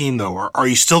 2017, though. Are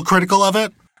you still critical of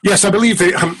it? Yes, I believe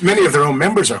many of their own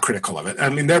members are critical of it. I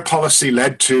mean, their policy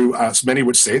led to, as many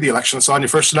would say, the election of Sonia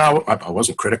Furstenau. I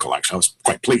wasn't critical, actually. I was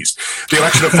quite pleased. The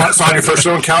election of Sonia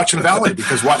Furstenau in Cowichan Valley,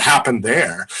 because what happened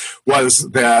there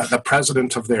was the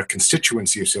president of their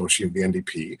constituency association, the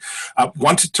NDP,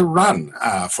 wanted to run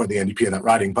for the NDP in that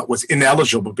riding, but was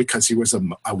ineligible because he was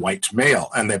a white male.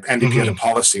 And the NDP had a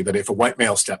policy that if a white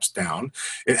male steps down,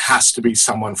 it has to be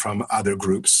someone from other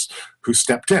groups who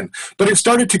stepped in. But it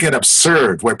started to get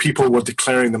absurd where people were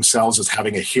declaring themselves as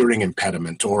having a hearing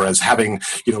impediment or as having,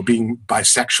 being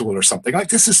bisexual or something. Like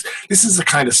this is the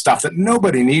kind of stuff that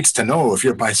nobody needs to know if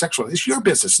you're bisexual. It's your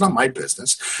business, it's not my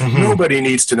business. Mm-hmm. Nobody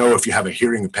needs to know if you have a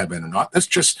hearing impediment or not.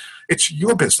 It's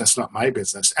your business, not my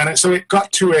business. And so it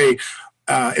got to a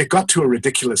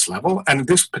ridiculous level, and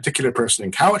this particular person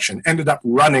in Cowichan ended up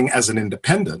running as an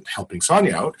independent, helping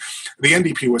Sonia out. The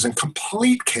NDP was in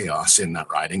complete chaos in that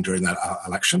riding during that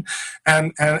election,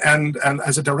 and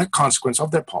as a direct consequence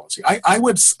of their policy. I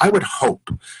would hope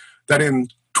that in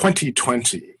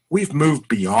 2020 we've moved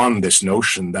beyond this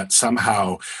notion that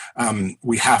somehow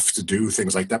we have to do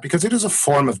things like that, because it is a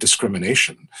form of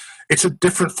discrimination. It's a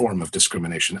different form of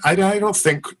discrimination. I don't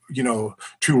think,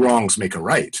 two wrongs make a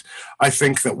right. I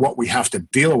think that what we have to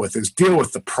deal with is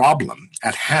the problem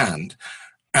at hand.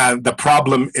 And the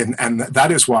problem, and that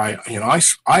is why,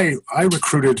 I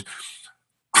recruited.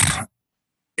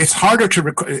 It's harder to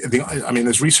recruit.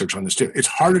 There's research on this too. It's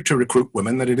harder to recruit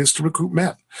women than it is to recruit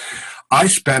men. I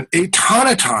spent a ton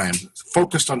of time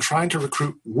focused on trying to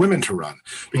recruit women to run,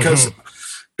 because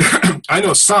I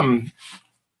know some.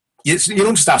 You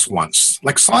don't just ask once.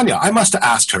 Like Sonia, I must have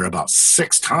asked her about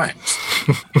 6 times.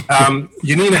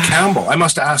 Yanina Campbell, I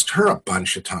must have asked her a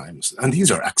bunch of times. And these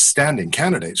are outstanding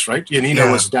candidates, right?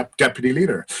 Yanina was deputy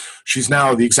leader. She's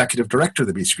now the executive director of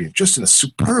the BC Greens, just a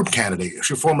superb candidate.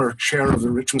 She's a former chair of the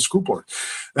Richmond School Board.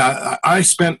 I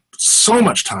spent so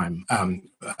much time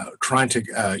trying to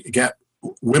get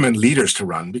women leaders to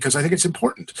run, because I think it's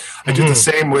important. I did the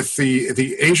same with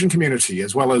the Asian community,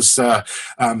 as well as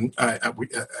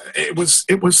it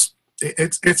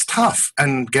it's tough.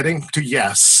 And getting to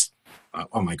yes.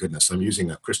 Oh my goodness, I'm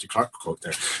using a Christy Clark quote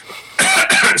there.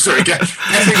 Sorry, getting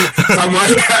someone,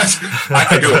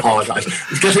 I do apologize.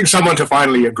 Getting someone to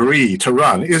finally agree to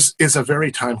run is a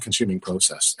very time-consuming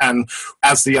process. And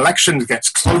as the election gets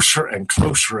closer and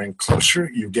closer and closer,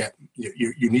 you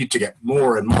need to get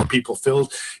more and more people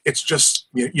filled. It's just,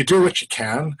 you do what you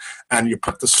can, and you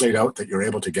put the slate out that you're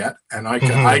able to get. And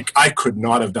I could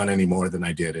not have done any more than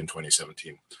I did in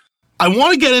 2017. I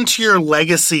want to get into your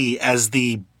legacy as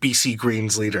the BC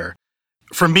Greens leader.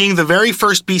 From being the very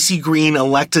first BC Green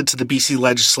elected to the BC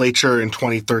legislature in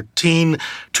 2013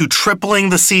 to tripling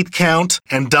the seat count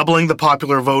and doubling the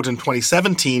popular vote in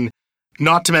 2017,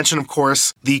 not to mention, of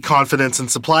course, the confidence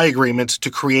and supply agreement to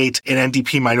create an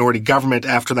NDP minority government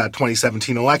after that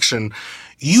 2017 election,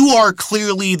 you are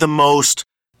clearly the most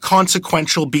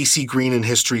consequential BC Green in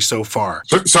history so far.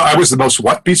 So I was the most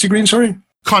what BC Green, sorry?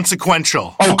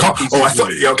 Consequential. I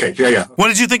thought, okay, yeah. What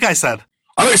did you think I said?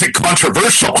 I thought you said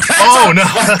controversial. Oh, no.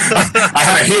 I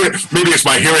had a hearing, maybe it's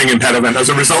my hearing impediment as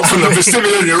a result from the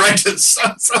vestibular neuritis.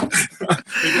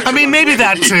 I mean, maybe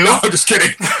that too. No, I'm just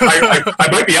kidding. I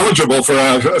might be eligible for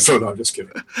no, I'm just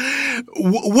kidding.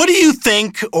 What do you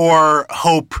think or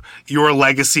hope your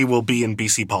legacy will be in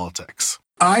BC politics?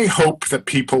 I hope that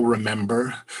people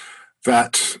remember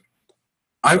that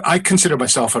I consider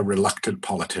myself a reluctant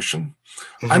politician.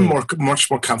 Mm-hmm. I'm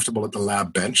much more comfortable at the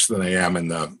lab bench than I am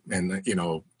in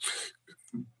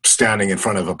standing in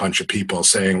front of a bunch of people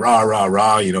saying rah rah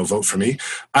rah, vote for me.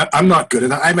 I'm not good at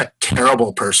that. I'm a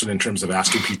terrible person in terms of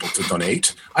asking people to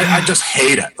donate. I just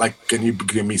hate it. Like, can you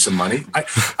give me some money?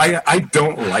 I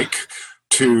don't like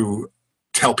to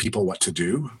tell people what to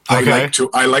do. Okay.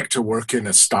 I like to work in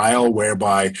a style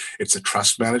whereby it's a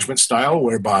trust management style,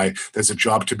 whereby there's a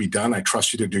job to be done. I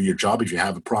trust you to do your job. If you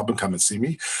have a problem, come and see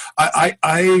me. I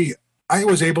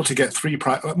was able to get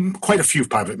quite a few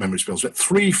private members' bills, but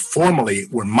 3 formally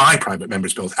were my private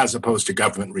members' bills as opposed to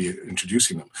government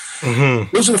reintroducing them.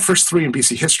 Mm-hmm. Those are the first 3 in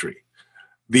BC history.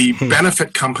 The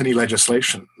benefit company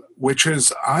legislation, which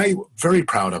is I'm very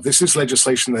proud of. This is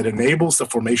legislation that enables the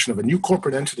formation of a new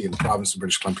corporate entity in the province of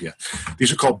British Columbia.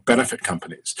 These are called benefit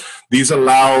companies. These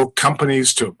allow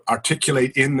companies to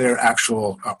articulate in their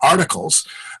actual articles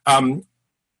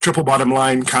triple bottom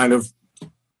line kind of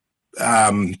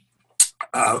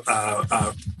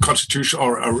constitutional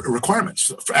or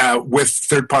requirements with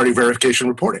third-party verification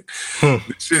reporting.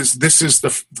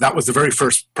 That was the very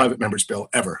first private members bill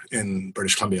ever in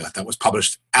British Columbia that was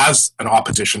published as an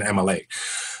opposition MLA.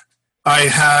 I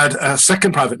had a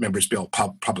second private members bill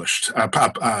published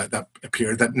that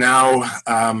appeared that now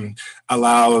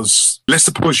allows. Let's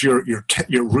suppose your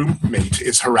roommate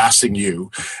is harassing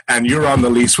you, and you're on the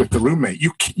lease with the roommate.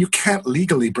 You can't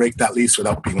legally break that lease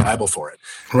without being liable for it.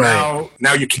 Right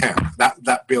now you can.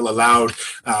 That bill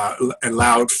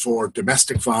allowed for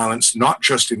domestic violence, not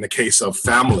just in the case of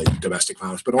family domestic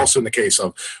violence, but also in the case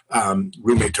of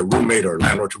roommate to roommate or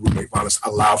landlord to roommate violence.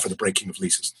 Allow for the breaking of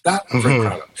leases. That I'm very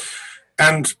proud of.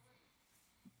 And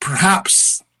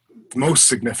perhaps most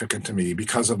significant to me,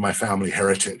 because of my family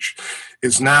heritage,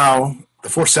 is now the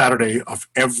fourth Saturday of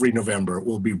every November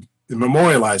will be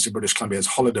memorialized in British Columbia as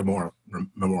Holodomor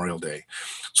Memorial Day.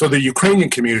 So the Ukrainian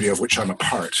community of which I'm a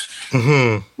part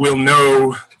will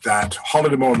know that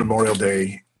Holodomor Memorial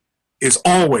Day is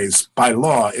always, by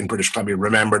law in British Columbia,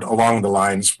 remembered along the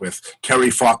lines with Terry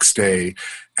Fox Day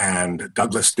and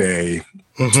Douglas Day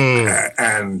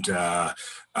and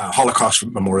Holocaust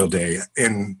Memorial Day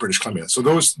in British Columbia. So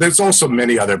there's also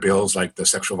many other bills like the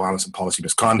Sexual Violence and Policy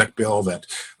Misconduct Bill that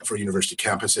for university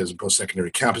campuses and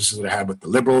post-secondary campuses that I had with the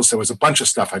Liberals. There was a bunch of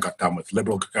stuff I got done with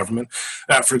Liberal government.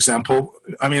 For example,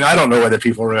 I mean, I don't know whether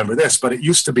people remember this, but it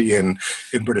used to be in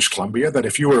British Columbia that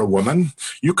if you were a woman,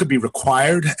 you could be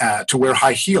required to wear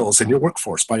high heels in your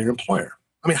workforce by your employer.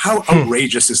 I mean, how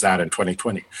outrageous is that in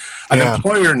 2020? An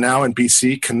employer now in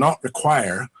BC cannot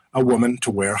require a woman to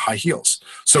wear high heels.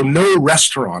 So no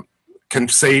restaurant can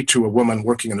say to a woman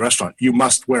working in the restaurant, you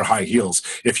must wear high heels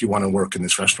if you want to work in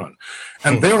this restaurant.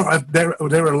 And there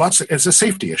are lots of, it's a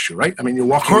safety issue, right? I mean, you're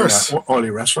walking in an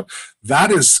oily restaurant.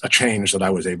 That is a change that I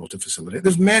was able to facilitate.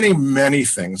 There's many, many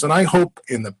things. And I hope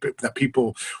that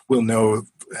people will know,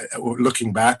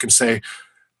 looking back and say,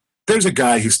 there's a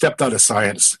guy who stepped out of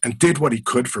science and did what he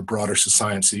could for broader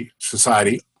society,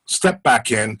 stepped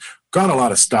back in, got a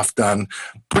lot of stuff done,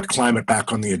 put climate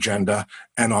back on the agenda,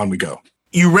 and on we go.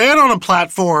 You ran on a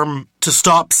platform to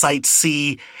stop Site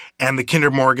C and the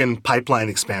Kinder Morgan pipeline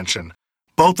expansion.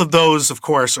 Both of those, of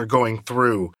course, are going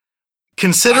through.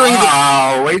 Considering Well,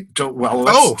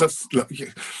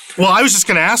 I was just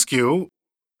going to ask you,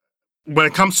 when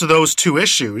it comes to those two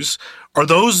issues, are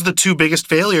those the two biggest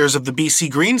failures of the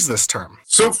BC Greens this term?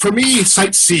 So for me,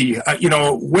 Site C,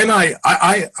 when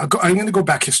I'm going to go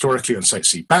back historically on Site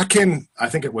C. Back in, I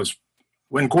think it was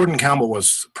when Gordon Campbell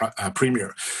was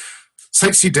premier,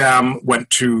 Site C Dam went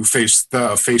to phase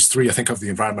 3, I think, of the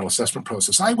environmental assessment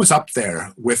process. I was up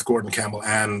there with Gordon Campbell,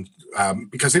 and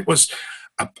because it was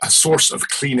a source of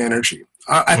clean energy.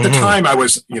 At the time, I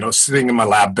was, sitting in my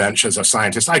lab bench as a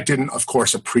scientist. I didn't, of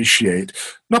course, appreciate,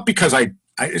 not because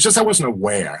it's just I wasn't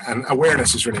aware, and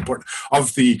awareness is really important,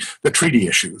 of the treaty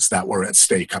issues that were at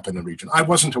stake up in the region. I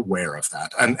wasn't aware of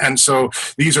that. And so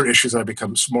these are issues that I've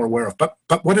become more aware of. But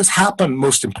what has happened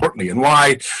most importantly, and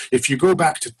why, if you go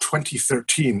back to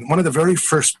 2013, one of the very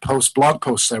first blog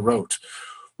posts I wrote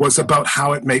was about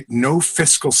how it made no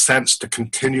fiscal sense to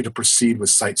continue to proceed with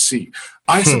Site C.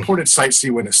 I supported Site C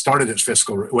when it started its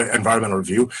environmental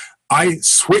review. I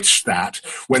switched that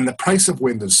when the price of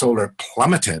wind and solar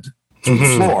plummeted to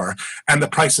the floor, and the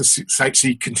price of Site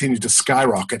C continued to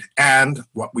skyrocket. And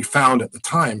what we found at the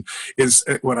time is,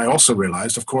 what I also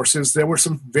realized, of course, is there were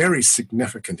some very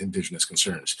significant Indigenous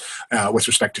concerns with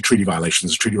respect to treaty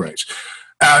violations, treaty rights.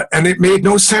 And it made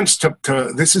no sense to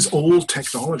this is old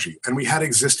technology, and we had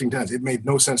existing dams. It made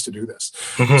no sense to do this.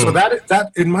 So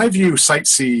that, in my view, Site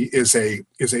C is a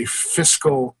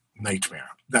fiscal nightmare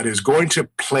that is going to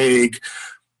plague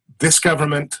this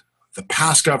government, the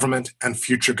past government, and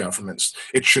future governments.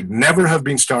 It should never have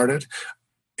been started.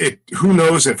 Who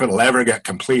knows if it'll ever get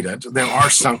completed. There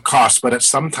are sunk costs, but at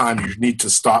some time you need to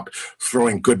stop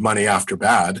throwing good money after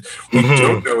bad. We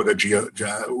don't know the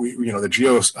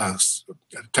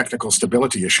geotechnical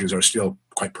stability issues are still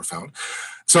quite profound.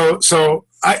 So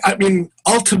I mean,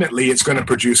 ultimately, it's going to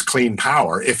produce clean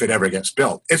power if it ever gets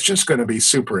built. It's just going to be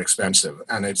super expensive,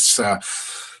 and it's,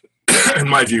 in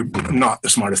my view, not the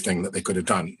smartest thing that they could have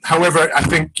done. However, I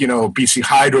think, BC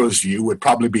Hydro's view would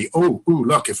probably be,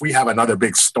 look, if we have another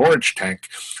big storage tank,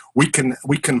 we can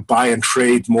buy and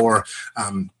trade more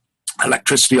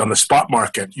electricity on the spot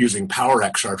market using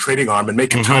PowerX, our trading arm, and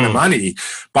make a ton of money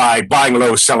by buying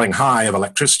low, selling high of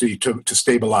electricity to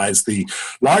stabilize the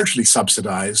largely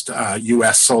subsidized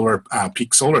U.S. solar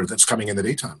peak solar that's coming in the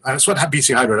daytime. And that's what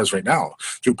BC Hydro does right now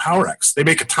through PowerX. They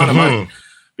make a ton of money.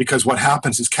 Because what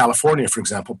happens is California, for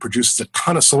example, produces a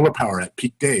ton of solar power at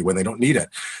peak day when they don't need it.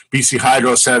 BC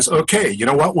Hydro says, okay, you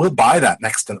know what? We'll buy that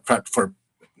for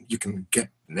you can get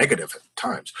negative at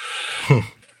times.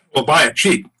 We'll buy it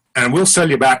cheap, and we'll sell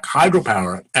you back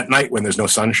hydropower at night when there's no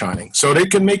sun shining. So they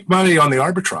can make money on the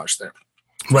arbitrage there.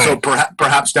 Right. So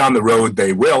perhaps down the road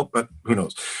they will, but who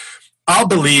knows? I'll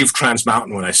believe Trans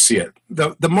Mountain when I see it.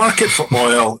 The market for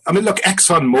oil, I mean, look,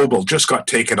 ExxonMobil just got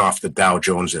taken off the Dow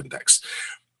Jones Index.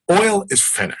 Oil is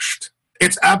finished.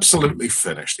 It's absolutely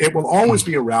finished. It will always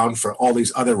be around for all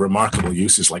these other remarkable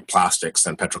uses like plastics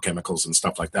and petrochemicals and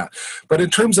stuff like that. But in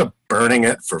terms of burning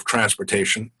it for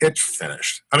transportation, it's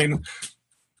finished. I mean,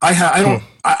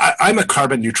 I'm a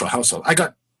carbon neutral household. I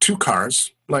got 2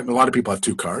 cars, like a lot of people have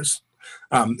 2 cars,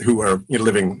 who are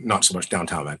living not so much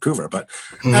downtown Vancouver, but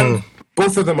and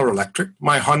both of them are electric.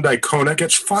 My Hyundai Kona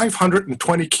gets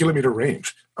 520 kilometer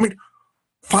range. I mean,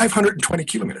 520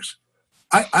 kilometers.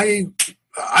 I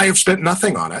have spent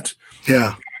nothing on it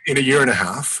in a year and a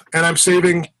half, and I'm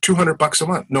saving $200 a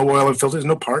month. No oil and filters,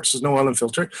 no parts, there's no oil and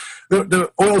filter. The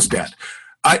oil's dead.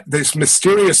 This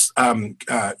mysterious,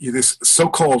 this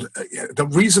so-called, the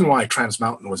reason why Trans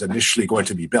Mountain was initially going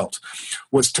to be built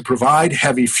was to provide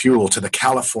heavy fuel to the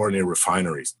California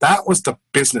refineries. That was the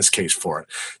business case for it.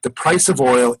 The price of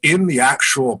oil in the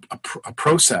actual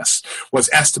process was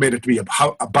estimated to be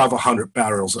above 100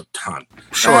 barrels a ton.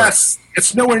 Sure.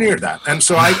 It's nowhere near that. And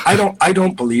so I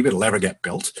don't believe it'll ever get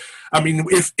built. I mean,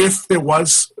 if there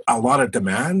was a lot of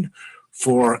demand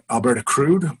for Alberta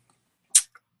crude,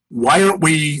 why aren't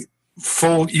we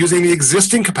using the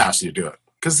existing capacity to do it?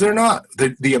 Because they're not.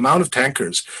 The amount of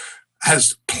tankers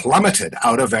has plummeted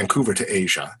out of Vancouver to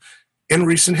Asia in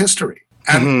recent history.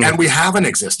 And we have an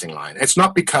existing line. It's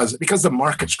not because the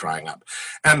market's drying up.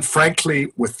 And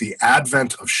frankly, with the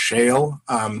advent of shale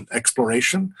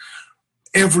exploration,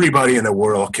 everybody in the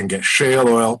world can get shale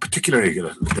oil, particularly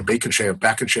the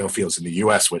Bakken shale fields in the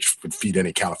U.S., which would feed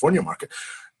any California market,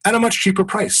 at a much cheaper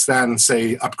price than,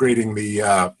 say, upgrading the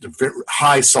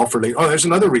high sulfur-laden. Oh, there's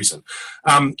another reason.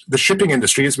 The shipping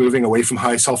industry is moving away from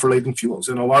high sulfur-laden fuels,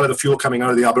 and a lot of the fuel coming out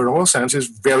of the Alberta oil sands is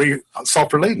very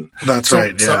sulfur-laden. That's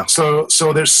right, yeah.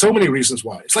 So there's so many reasons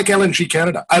why. It's like LNG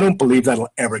Canada. I don't believe that'll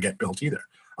ever get built either.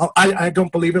 I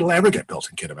don't believe it'll ever get built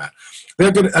in Kitimat.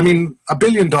 They're going to, I mean, $1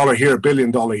 billion here, $1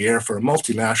 billion a year for a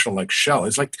multinational like Shell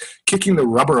is like kicking the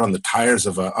rubber on the tires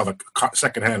of a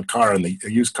secondhand car in the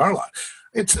used car lot.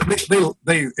 It's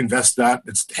they invest that.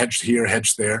 It's hedged here,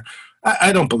 hedged there.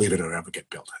 I don't believe it'll ever get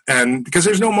built, and because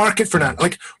there's no market for that.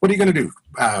 Like, what are you going to do?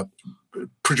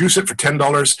 Produce it for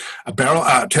 $10 a barrel,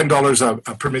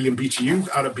 $10 per million BTU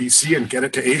out of BC and get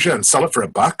it to Asia and sell it for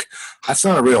 $1? That's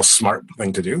not a real smart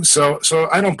thing to do. So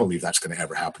I don't believe that's going to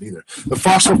ever happen either. The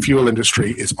fossil fuel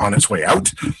industry is on its way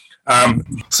out.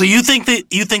 So you think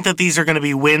that these are going to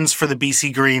be wins for the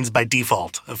BC Greens by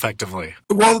default, effectively?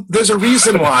 Well, there's a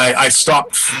reason why I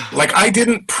stopped. Like, I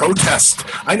didn't protest.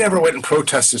 I never went and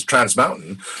protested Trans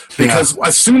Mountain because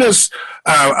as soon as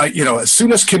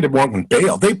Kinder Morgan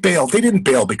bailed, they didn't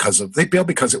bail because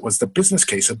it was the business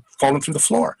case had fallen through the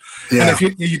floor. Yeah. And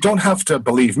if you don't have to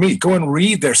believe me, go and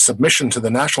read their submission to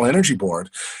the National Energy Board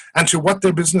and to what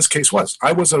their business case was.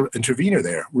 I was an intervener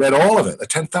there, read all of it, a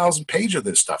 10,000 page of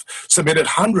this stuff, submitted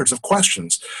hundreds of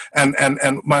questions, and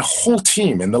my whole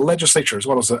team in the legislature as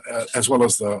well as the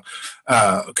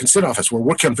Constit office were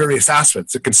working on various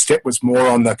aspects. The Constit was more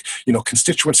on the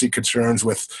constituency concerns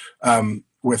with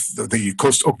the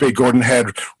Coast Oak Bay Gordon Head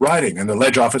riding, and the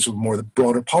Ledge office was more the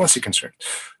broader policy concern.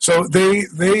 So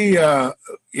the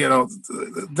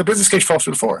business case fell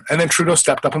through the floor, and then Trudeau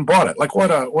stepped up and bought it. Like,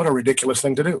 what a ridiculous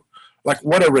thing to do! Like,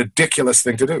 what a ridiculous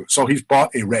thing to do! So he's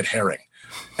bought a red herring.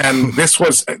 And this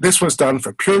was done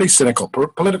for purely cynical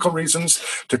political reasons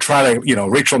to try to,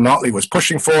 Rachel Notley was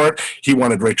pushing for it. He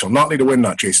wanted Rachel Notley to win,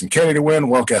 not Jason Kenney to win.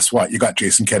 Well, guess what? You got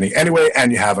Jason Kenney anyway,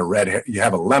 and you have a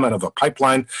lemon of a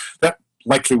pipeline that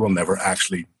likely will never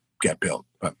actually get built.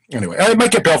 But anyway, it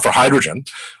might get built for hydrogen.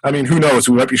 I mean, who knows?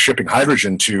 We might be shipping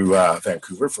hydrogen to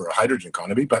Vancouver for a hydrogen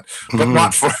economy, but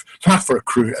not for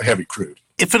heavy crude.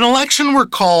 If an election were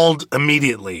called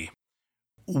immediately,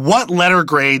 what letter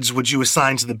grades would you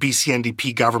assign to the BC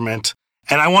NDP government?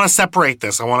 And I want to separate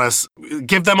this. I want to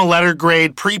give them a letter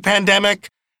grade pre-pandemic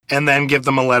and then give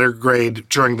them a letter grade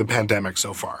during the pandemic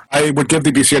so far. I would give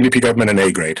the BC NDP government an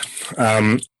A grade.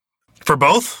 For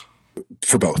both?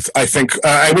 For both. I think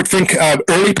I would think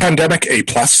early pandemic A+,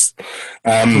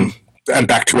 and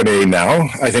back to an A now.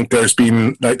 I think there's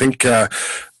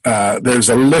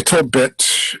a little bit,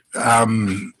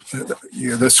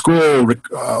 the school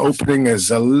opening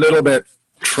is a little bit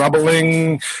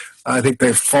troubling. I think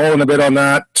they've fallen a bit on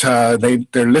that.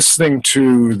 They're listening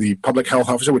to the public health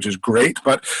officer, which is great,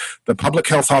 but the public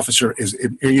health officer is,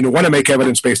 want to make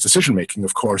evidence-based decision-making,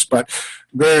 of course, but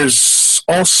there's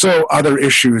also other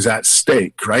issues at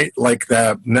stake, right? Like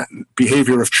the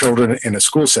behavior of children in a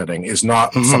school setting is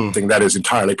not something that is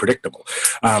entirely predictable.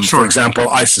 Sure. For example,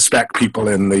 I suspect people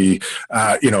in the,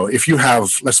 if you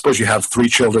have, let's suppose you have 3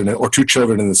 children or 2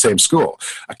 children in the same school,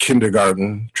 a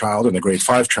kindergarten child and a grade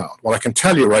 5 child. Well, I can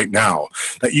tell you right now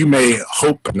that you may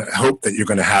hope that you're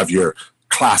going to have your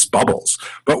class bubbles,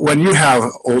 but when you have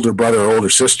older brother or older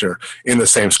sister in the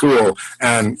same school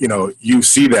and you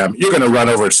see them, you're going to run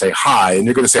over and say hi, and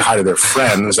you're going to say hi to their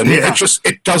friends, and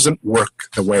it doesn't work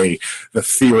the way the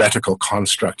theoretical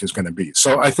construct is going to be.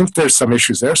 So I think there's some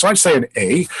issues there. So I'd say an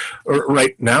A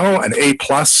right now, an A+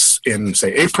 in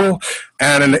say April,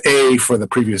 and an A for the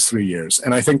previous 3 years.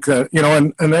 And I think that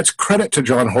and that's credit to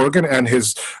John Horgan and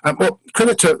his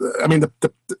credit to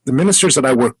the ministers that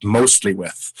I worked mostly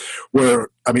with were,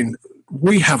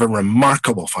 we have a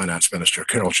remarkable finance minister,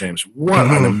 Carol James. What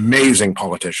an amazing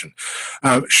politician.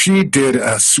 She did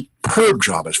a superb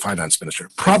job as finance minister,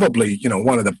 probably,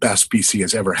 one of the best BC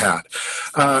has ever had.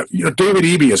 David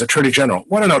Eby as Attorney General,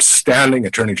 what an outstanding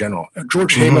Attorney General.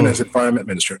 George Heyman as Environment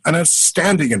Minister, an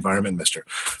outstanding Environment Minister.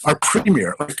 Our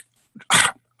Premier,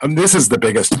 this is the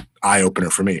biggest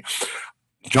eye-opener for me.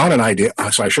 John and I did,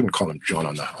 so I shouldn't call him John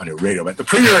on your radio, but the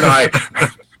Premier and I,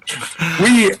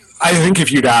 I think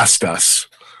if you'd asked us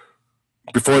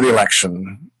before the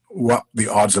election what the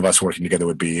odds of us working together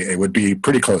would be, it would be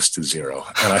pretty close to 0.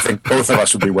 And I think both of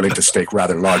us would be willing to stake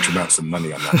rather large amounts of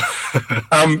money on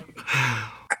that.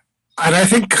 And I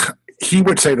think he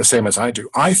would say the same as I do.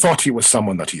 I thought he was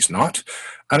someone that he's not.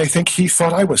 And I think he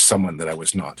thought I was someone that I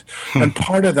was not. And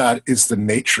part of that is the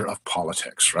nature of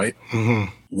politics, right?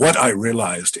 What I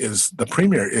realized is the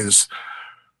Premier is,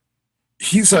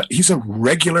 he's a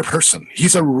regular person.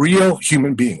 He's a real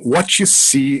human being. What you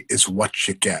see is what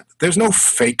you get. There's no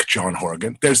fake John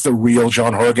Horgan. There's the real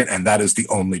John Horgan, and that is the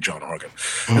only John Horgan.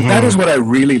 And that is what I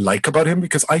really like about him,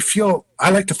 because I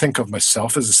like to think of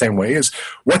myself as the same way, as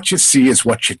what you see is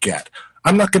what you get.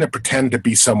 I'm not going to pretend to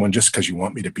be someone just because you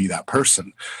want me to be that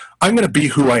person. I'm going to be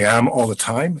who I am all the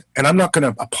time, and I'm not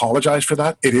going to apologize for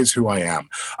that. It is who I am.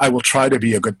 I will try to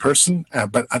be a good person,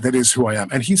 but that is who I am.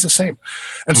 And he's the same.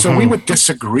 And so we would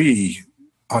disagree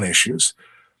on issues,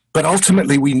 but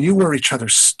ultimately we knew where each other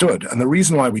stood. And the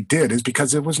reason why we did is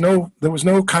because there was no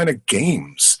kind of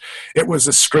games. It was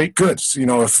a straight goods,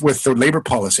 with the labor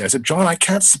policy. I said, John, I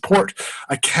cannot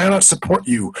support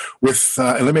you with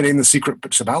eliminating the secret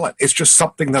ballot. It's just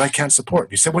something that I can't support.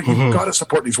 He said, well, you've got to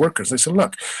support these workers. And I said,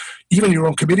 look, even your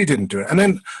own committee didn't do it. And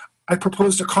then I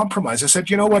proposed a compromise. I said,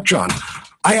 you know what, John?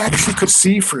 I actually could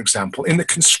see, for example, in the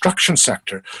construction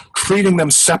sector, treating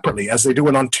them separately as they do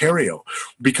in Ontario,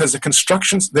 because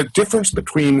the difference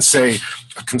between, say,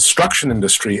 a construction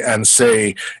industry and,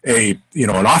 say, an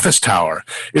office tower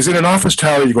is in an office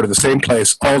tower, you go to the same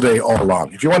place all day, all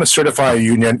along. If you want to certify a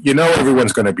union,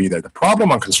 everyone's going to be there. The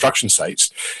problem on construction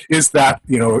sites is that,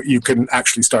 you can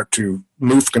actually start to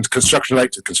move construction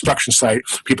site to construction site.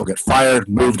 People get fired,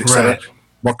 moved, etc. Right.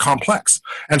 More complex.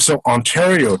 And so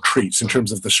Ontario treats, in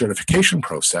terms of the certification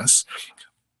process,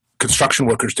 construction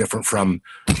workers different from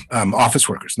office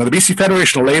workers. Now, the BC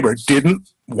Federation of Labour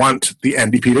didn't want the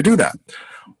NDP to do that.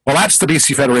 Well, that's the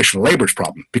BC Federation of Labour's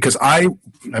problem, because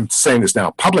I'm saying this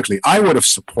now publicly, I would have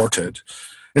supported,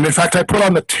 and in fact, I put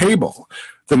on the table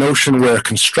the notion where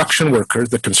construction workers,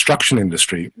 the construction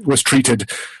industry, was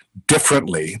treated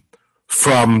differently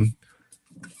from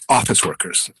office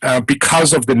workers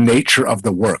because of the nature of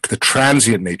the work, the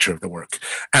transient nature of the work,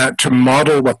 to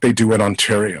model what they do in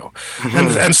Ontario.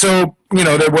 And so,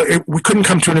 we couldn't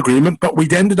come to an agreement, but we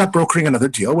ended up brokering another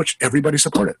deal, which everybody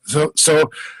supported.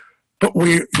 But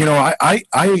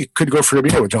I could go for a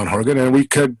beer with John Horgan, and we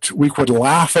could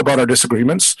laugh about our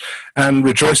disagreements and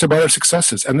rejoice about our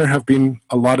successes. And there have been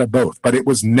a lot of both, but it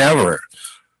was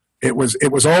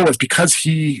always because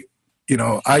he,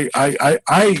 I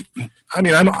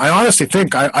honestly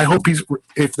think, I hope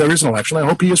if there is an election, I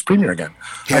hope he is Premier again.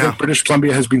 Yeah. I think British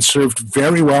Columbia has been served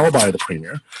very well by the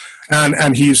Premier.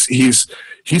 And he's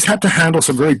had to handle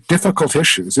some very difficult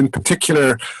issues, in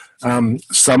particular,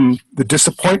 the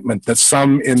disappointment that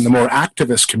some in the more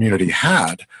activist community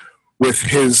had with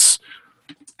his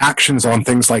actions on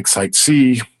things like Site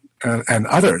C and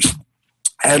others.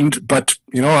 But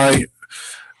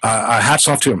hats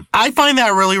off to him. I find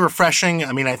that really refreshing.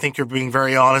 I mean, I think you're being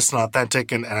very honest and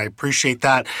authentic, and I appreciate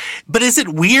that. But is it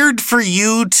weird for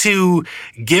you to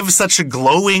give such a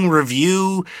glowing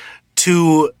review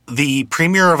to the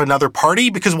premier of another party?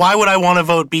 Because why would I want to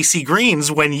vote BC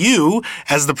Greens when you,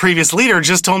 as the previous leader,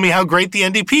 just told me how great the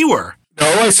NDP were? No,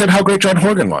 I said how great John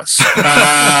Horgan was.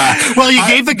 Well, you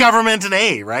gave the government an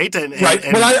A, right? Right.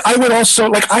 Well, I would also,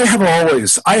 I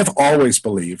have always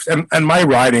believed, and my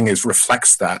riding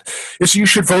reflects that, is you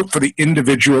should vote for the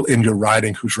individual in your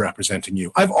riding who's representing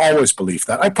you. I've always believed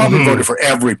that. I probably voted for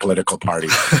every political party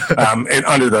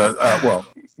under the,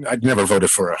 I'd never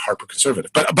voted for a Harper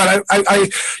Conservative, but I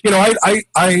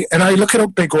look at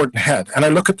Oak Bay Gordon Head, and I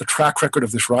look at the track record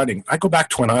of this riding. I go back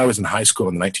to when I was in high school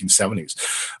in the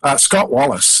 1970s. Scott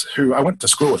Wallace, who I went to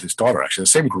school with his daughter, actually, the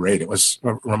same grade. It was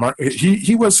remarkable.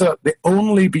 He was the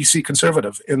only BC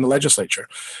Conservative in the legislature.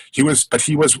 He was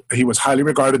highly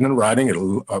regarded in the riding.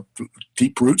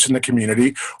 Deep roots in the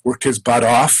community, worked his butt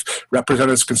off,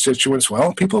 represented his constituents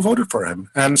well. People voted for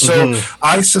him, and so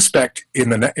I suspect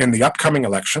in the upcoming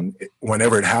election,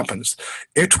 whenever it happens,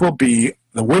 it will be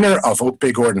the winner of Oak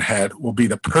Bay Gordon Head will be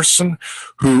the person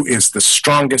who is the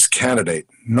strongest candidate,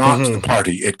 not the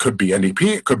party. It could be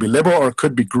NDP, it could be Liberal, or it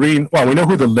could be Green. Well, we know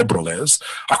who the Liberal is.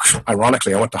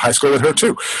 Ironically, I went to high school with her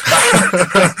too.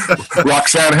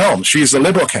 Roxanne Helm, she's the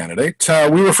Liberal candidate.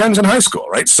 We were friends in high school,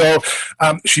 right? So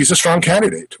she's a strong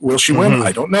candidate. Will she win?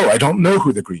 I don't know. I don't know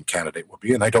who the Green candidate will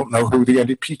be, and I don't know who the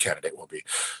NDP candidate will be.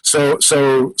 So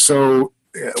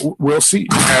we'll see.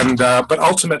 And but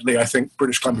ultimately, I think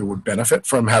British Columbia would benefit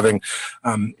from having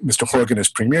Mr. Horgan as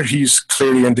Premier. He's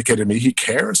clearly indicated to me he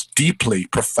cares deeply,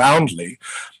 profoundly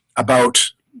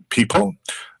about people,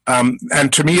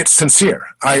 and to me, it's sincere.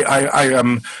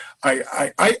 I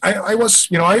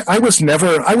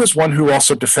was one who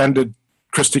also defended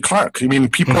Christy Clark. I mean,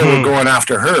 people were going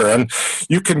after her, and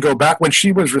you can go back when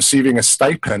she was receiving a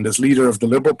stipend as leader of the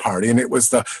Liberal Party, and it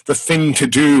was the thing to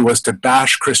do was to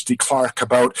bash Christy Clark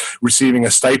about receiving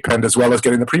a stipend as well as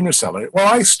getting the Premier's salary. Well,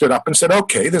 I stood up and said,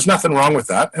 okay, there's nothing wrong with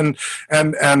that, and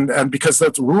because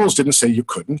the rules didn't say you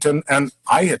couldn't, and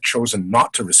I had chosen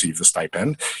not to receive the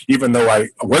stipend, even though I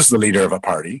was the leader of a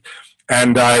party,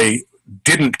 and I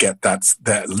didn't get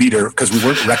that leader because we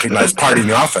weren't recognized party in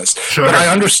the office. Sure. But I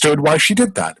understood why she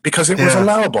did that, because it was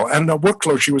allowable, and the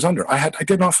workload she was under. I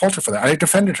did not fault her for that. I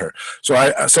defended her. So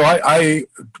I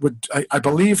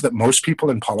believe that most people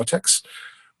in politics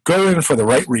go in for the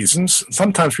right reasons.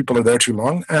 Sometimes people are there too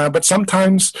long, but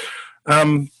sometimes,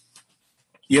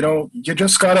 you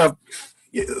just gotta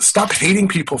stop hating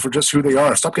people for just who they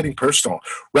are. Stop getting personal.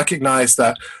 Recognize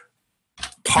that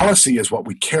policy is what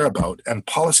we care about, and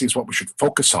policy is what we should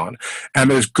focus on. And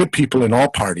there's good people in all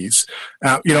parties.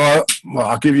 I'll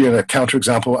give you a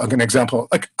counterexample. An example,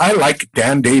 like I like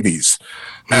Dan Davies,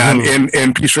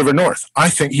 in Peace River North. I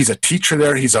think he's a teacher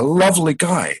there. He's a lovely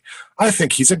guy. I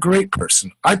think he's a great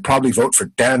person. I'd probably vote for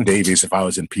Dan Davies if I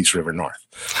was in Peace River North,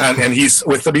 and he's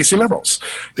with the BC Liberals.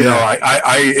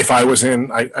 If I was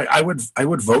in, I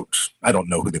would vote. I don't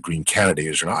know who the Green candidate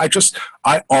is or not.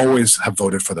 I always have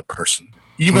voted for the person.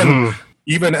 Even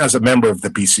as a member of the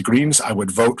BC Greens, I would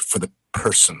vote for the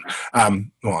person. I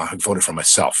voted for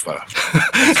myself.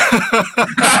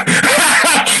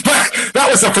 That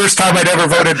was the first time I'd ever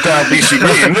voted BC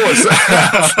Green.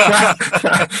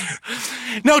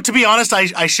 No, to be honest,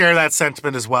 I share that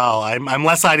sentiment as well. I'm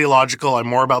less ideological. I'm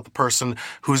more about the person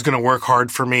who's going to work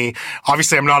hard for me.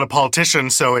 Obviously, I'm not a politician,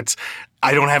 so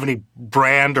I don't have any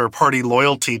brand or party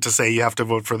loyalty to say you have to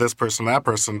vote for this person, that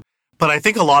person. But I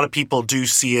think a lot of people do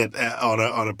see it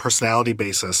on a personality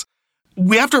basis.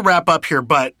 We have to wrap up here,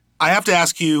 but I have to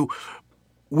ask you,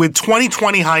 with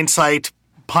 2020 hindsight,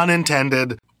 pun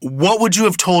intended, what would you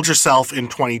have told yourself in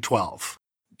 2012?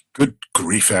 Good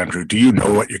grief, Andrew. Do you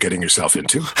know what you're getting yourself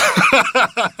into? Well,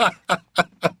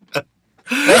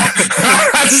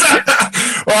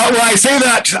 when I say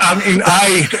that, I mean,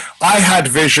 I had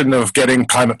vision of getting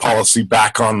climate policy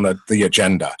back on the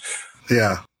agenda.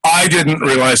 Yeah. I didn't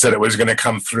realize that it was going to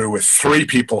come through with three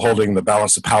people holding the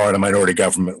balance of power in a minority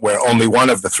government, where only one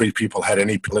of the three people had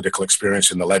any political experience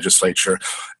in the legislature,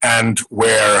 and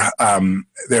where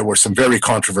there were some very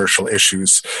controversial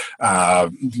issues.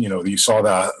 You saw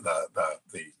the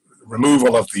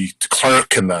removal of the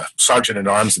clerk and the sergeant at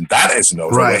arms, and that isn't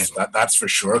over with. That's for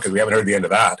sure, because we haven't heard the end of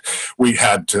that. We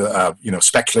had,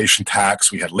 speculation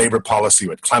tax. We had labor policy.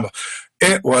 We had climate.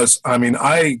 It was. I mean,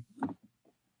 I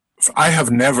have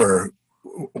never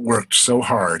worked so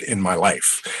hard in my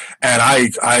life, and I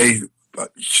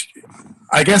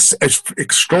guess it's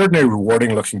extraordinarily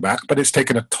rewarding looking back, but it's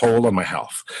taken a toll on my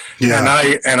health. Yeah.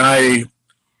 And I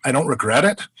don't regret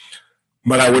it,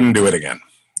 but I wouldn't do it again.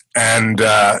 And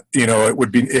it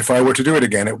would be, if I were to do it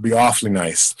again, it would be awfully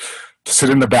nice to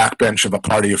sit in the backbench of a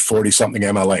party of 40-something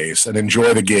MLAs and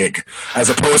enjoy the gig,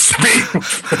 as opposed to being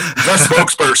the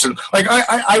spokesperson. Like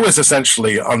I was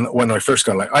essentially when I first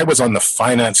got I was on the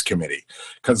finance committee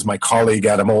because my colleague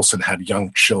Adam Olson had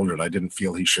young children. I didn't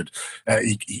feel he should.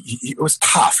 It was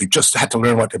tough. He just had to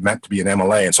learn what it meant to be an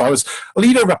MLA, and so I was a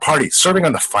leader of a party, serving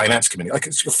on the finance committee. Like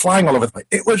you're flying all over the place.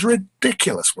 It was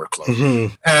ridiculous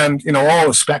workload, and all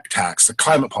the spec tax, the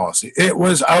climate policy. It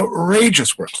was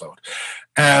outrageous workload.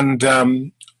 And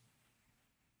I'm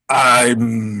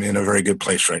in a very good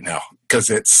place right now because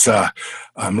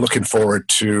I'm looking forward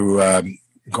to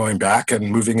going back and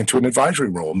moving into an advisory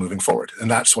role moving forward. And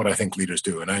that's what I think leaders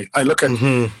do. And I look at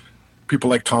people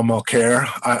like Tom Mulcair.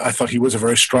 I thought he was a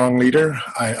very strong leader.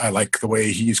 I like the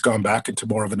way he's gone back into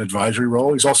more of an advisory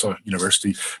role. He's also a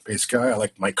university-based guy. I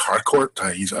like Mike Harcourt.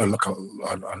 I look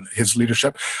on his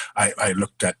leadership. I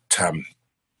looked at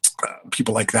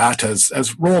people like that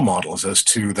as role models as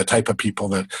to the type of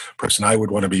person I would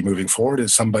want to be moving forward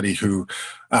is somebody who,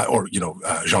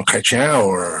 Jean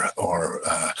Chrétien or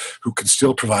who can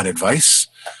still provide advice,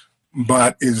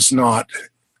 but is not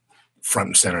front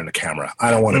and center in the camera.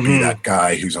 I don't want to be that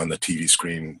guy who's on the TV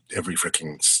screen every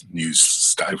freaking news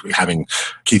stuff, having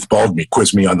Keith Baldwin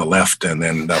quiz me on the left and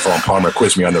then Vaughn Palmer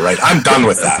quiz me on the right. I'm done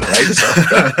with that, right? So,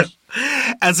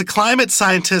 as a climate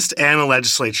scientist and a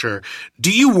legislature, do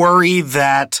you worry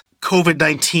that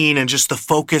COVID-19 and just the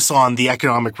focus on the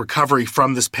economic recovery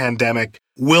from this pandemic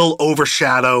will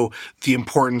overshadow the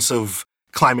importance of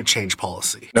climate change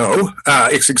policy? No,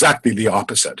 it's exactly the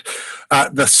opposite.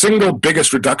 The single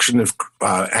biggest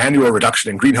annual reduction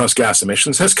in greenhouse gas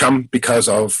emissions has come because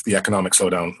of the economic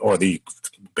slowdown or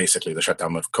basically the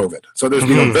shutdown of COVID. So there's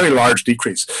been a very large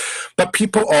decrease. But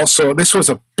people also, this was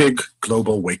a big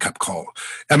global wake-up call.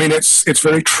 I mean, it's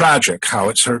very tragic how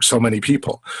it's hurt so many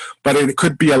people, but it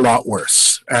could be a lot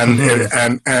worse. And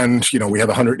we have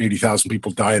 180,000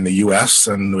 people die in the U.S.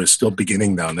 and we're still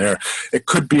beginning down there. It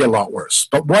could be a lot worse.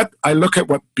 But I look at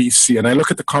what BC, and I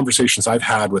look at the conversations I've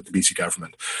had with the BC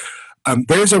government,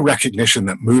 there's a recognition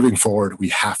that moving forward, we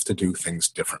have to do things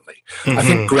differently. I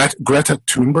think Greta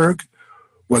Thunberg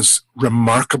was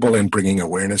remarkable in bringing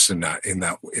awareness in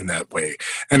that way.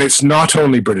 And it's not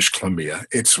only British Columbia,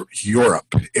 it's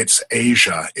Europe, it's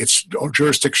Asia, it's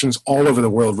jurisdictions all over the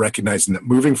world recognizing that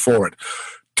moving forward,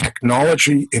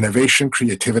 technology, innovation,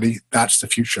 creativity, that's the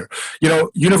future.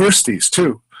 Universities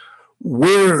too.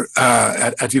 We're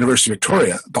at the University of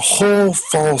Victoria, the whole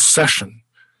fall session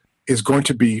is going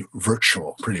to be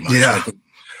virtual pretty much. Yeah.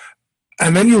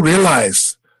 And then you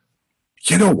realize,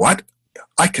 you know what?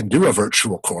 I can do a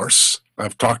virtual course.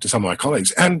 I've talked to some of my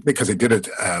colleagues, and because they did it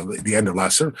at the end of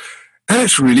last term, and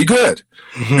it's really good.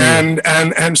 Mm-hmm.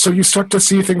 And so you start to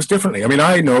see things differently. I mean,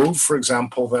 I know, for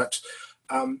example, that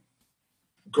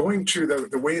going to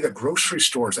the way the grocery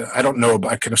stores, I don't know,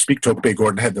 but I kind of speak to Bay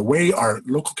Gordon Head, the way our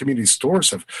local community stores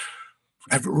have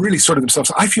really sorted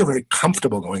themselves. I feel very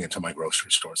comfortable going into my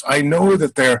grocery stores. I know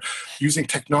that they're using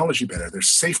technology better. There's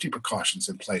safety precautions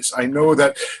in place. I know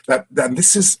that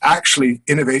this is actually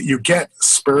innovate. You get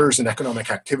spurs in economic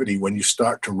activity when you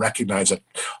start to recognize that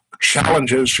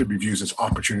challenges should be viewed as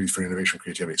opportunities for innovation and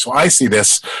creativity. So I see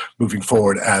this moving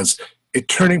forward as a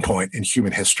turning point in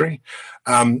human history.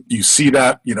 You see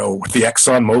that, with the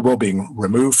ExxonMobil being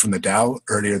removed from the Dow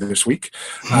earlier this week,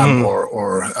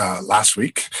 or last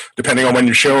week, depending on when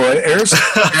your show airs.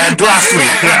 And last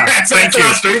week, yeah, thank you.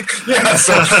 Last week, yeah.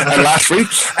 So last week,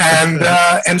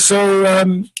 and so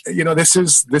this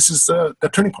is the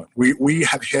turning point. We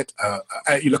have hit.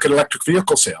 You look at electric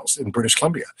vehicle sales in British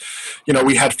Columbia.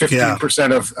 We had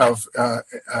 15% of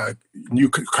new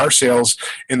car sales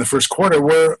in the first quarter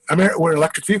were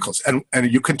electric vehicles,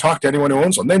 and you can talk to anyone who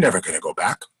owns one. They're never going to go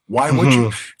back. Why would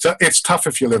you? So it's tough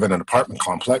if you live in an apartment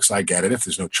complex. I get it if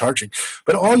there's no charging,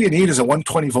 but all you need is a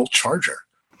 120-volt charger.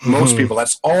 Most people,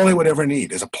 that's all they would ever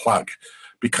need is a plug,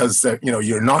 because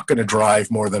you're not going to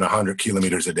drive more than 100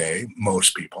 kilometers a day.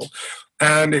 Most people,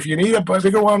 and if you need a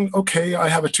bigger one, okay, I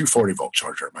have a 240-volt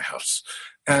charger at my house,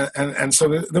 and so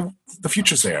the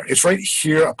future's there. It's right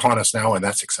here upon us now, and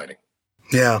that's exciting.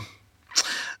 Yeah.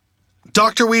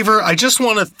 Dr. Weaver, I just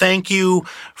want to thank you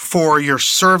for your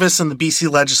service in the BC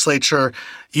legislature.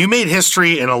 You made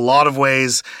history in a lot of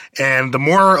ways, and the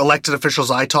more elected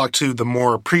officials I talk to, the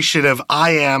more appreciative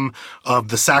I am of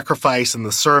the sacrifice and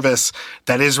the service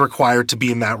that is required to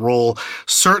be in that role.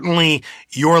 Certainly,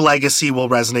 your legacy will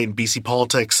resonate in BC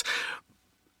politics.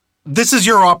 This is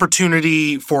your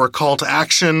opportunity for a call to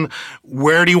action.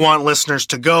 Where do you want listeners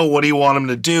to go? What do you want them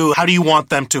to do? How do you want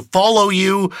them to follow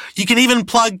you? You can even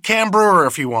plug Cam Brewer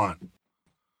if you want.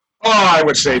 Oh, I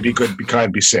would say be good, be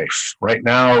kind, be safe. Right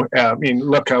now,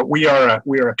 look, we are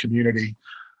a community.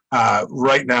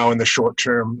 Right now, in the short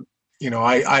term,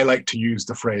 I like to use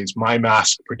the phrase, my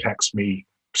mask protects me.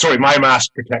 Sorry, my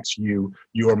mask protects you,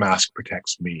 your mask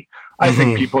protects me. I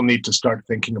think people need to start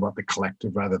thinking about the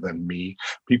collective rather than me.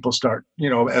 People start,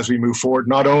 as we move forward,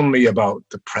 not only about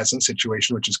the present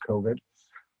situation, which is COVID,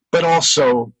 but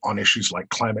also on issues like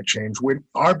climate change. When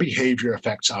our behavior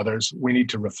affects others, we need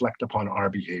to reflect upon our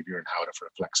behavior and how it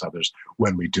affects others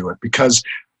when we do it. Because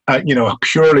a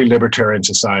purely libertarian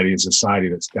society is a society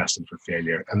that's destined for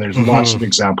failure. And there's lots of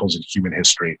examples in human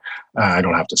history. I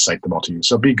don't have to cite them all to you.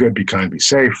 So be good, be kind, be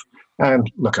safe,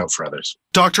 and look out for others.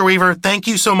 Dr. Weaver, thank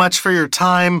you so much for your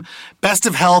time. Best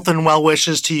of health and well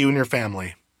wishes to you and your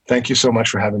family. Thank you so much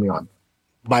for having me on.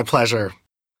 My pleasure.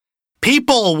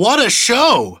 People, what a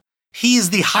show! He's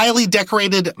the highly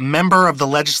decorated member of the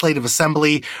Legislative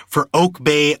Assembly for Oak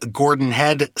Bay Gordon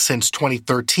Head since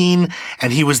 2013,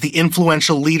 and he was the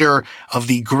influential leader of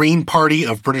the Green Party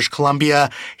of British Columbia.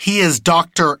 He is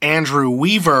Dr. Andrew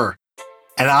Weaver,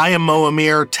 and I am Mo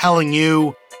Amir telling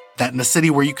you that in a city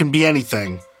where you can be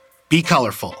anything, be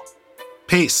colorful.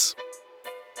 Peace.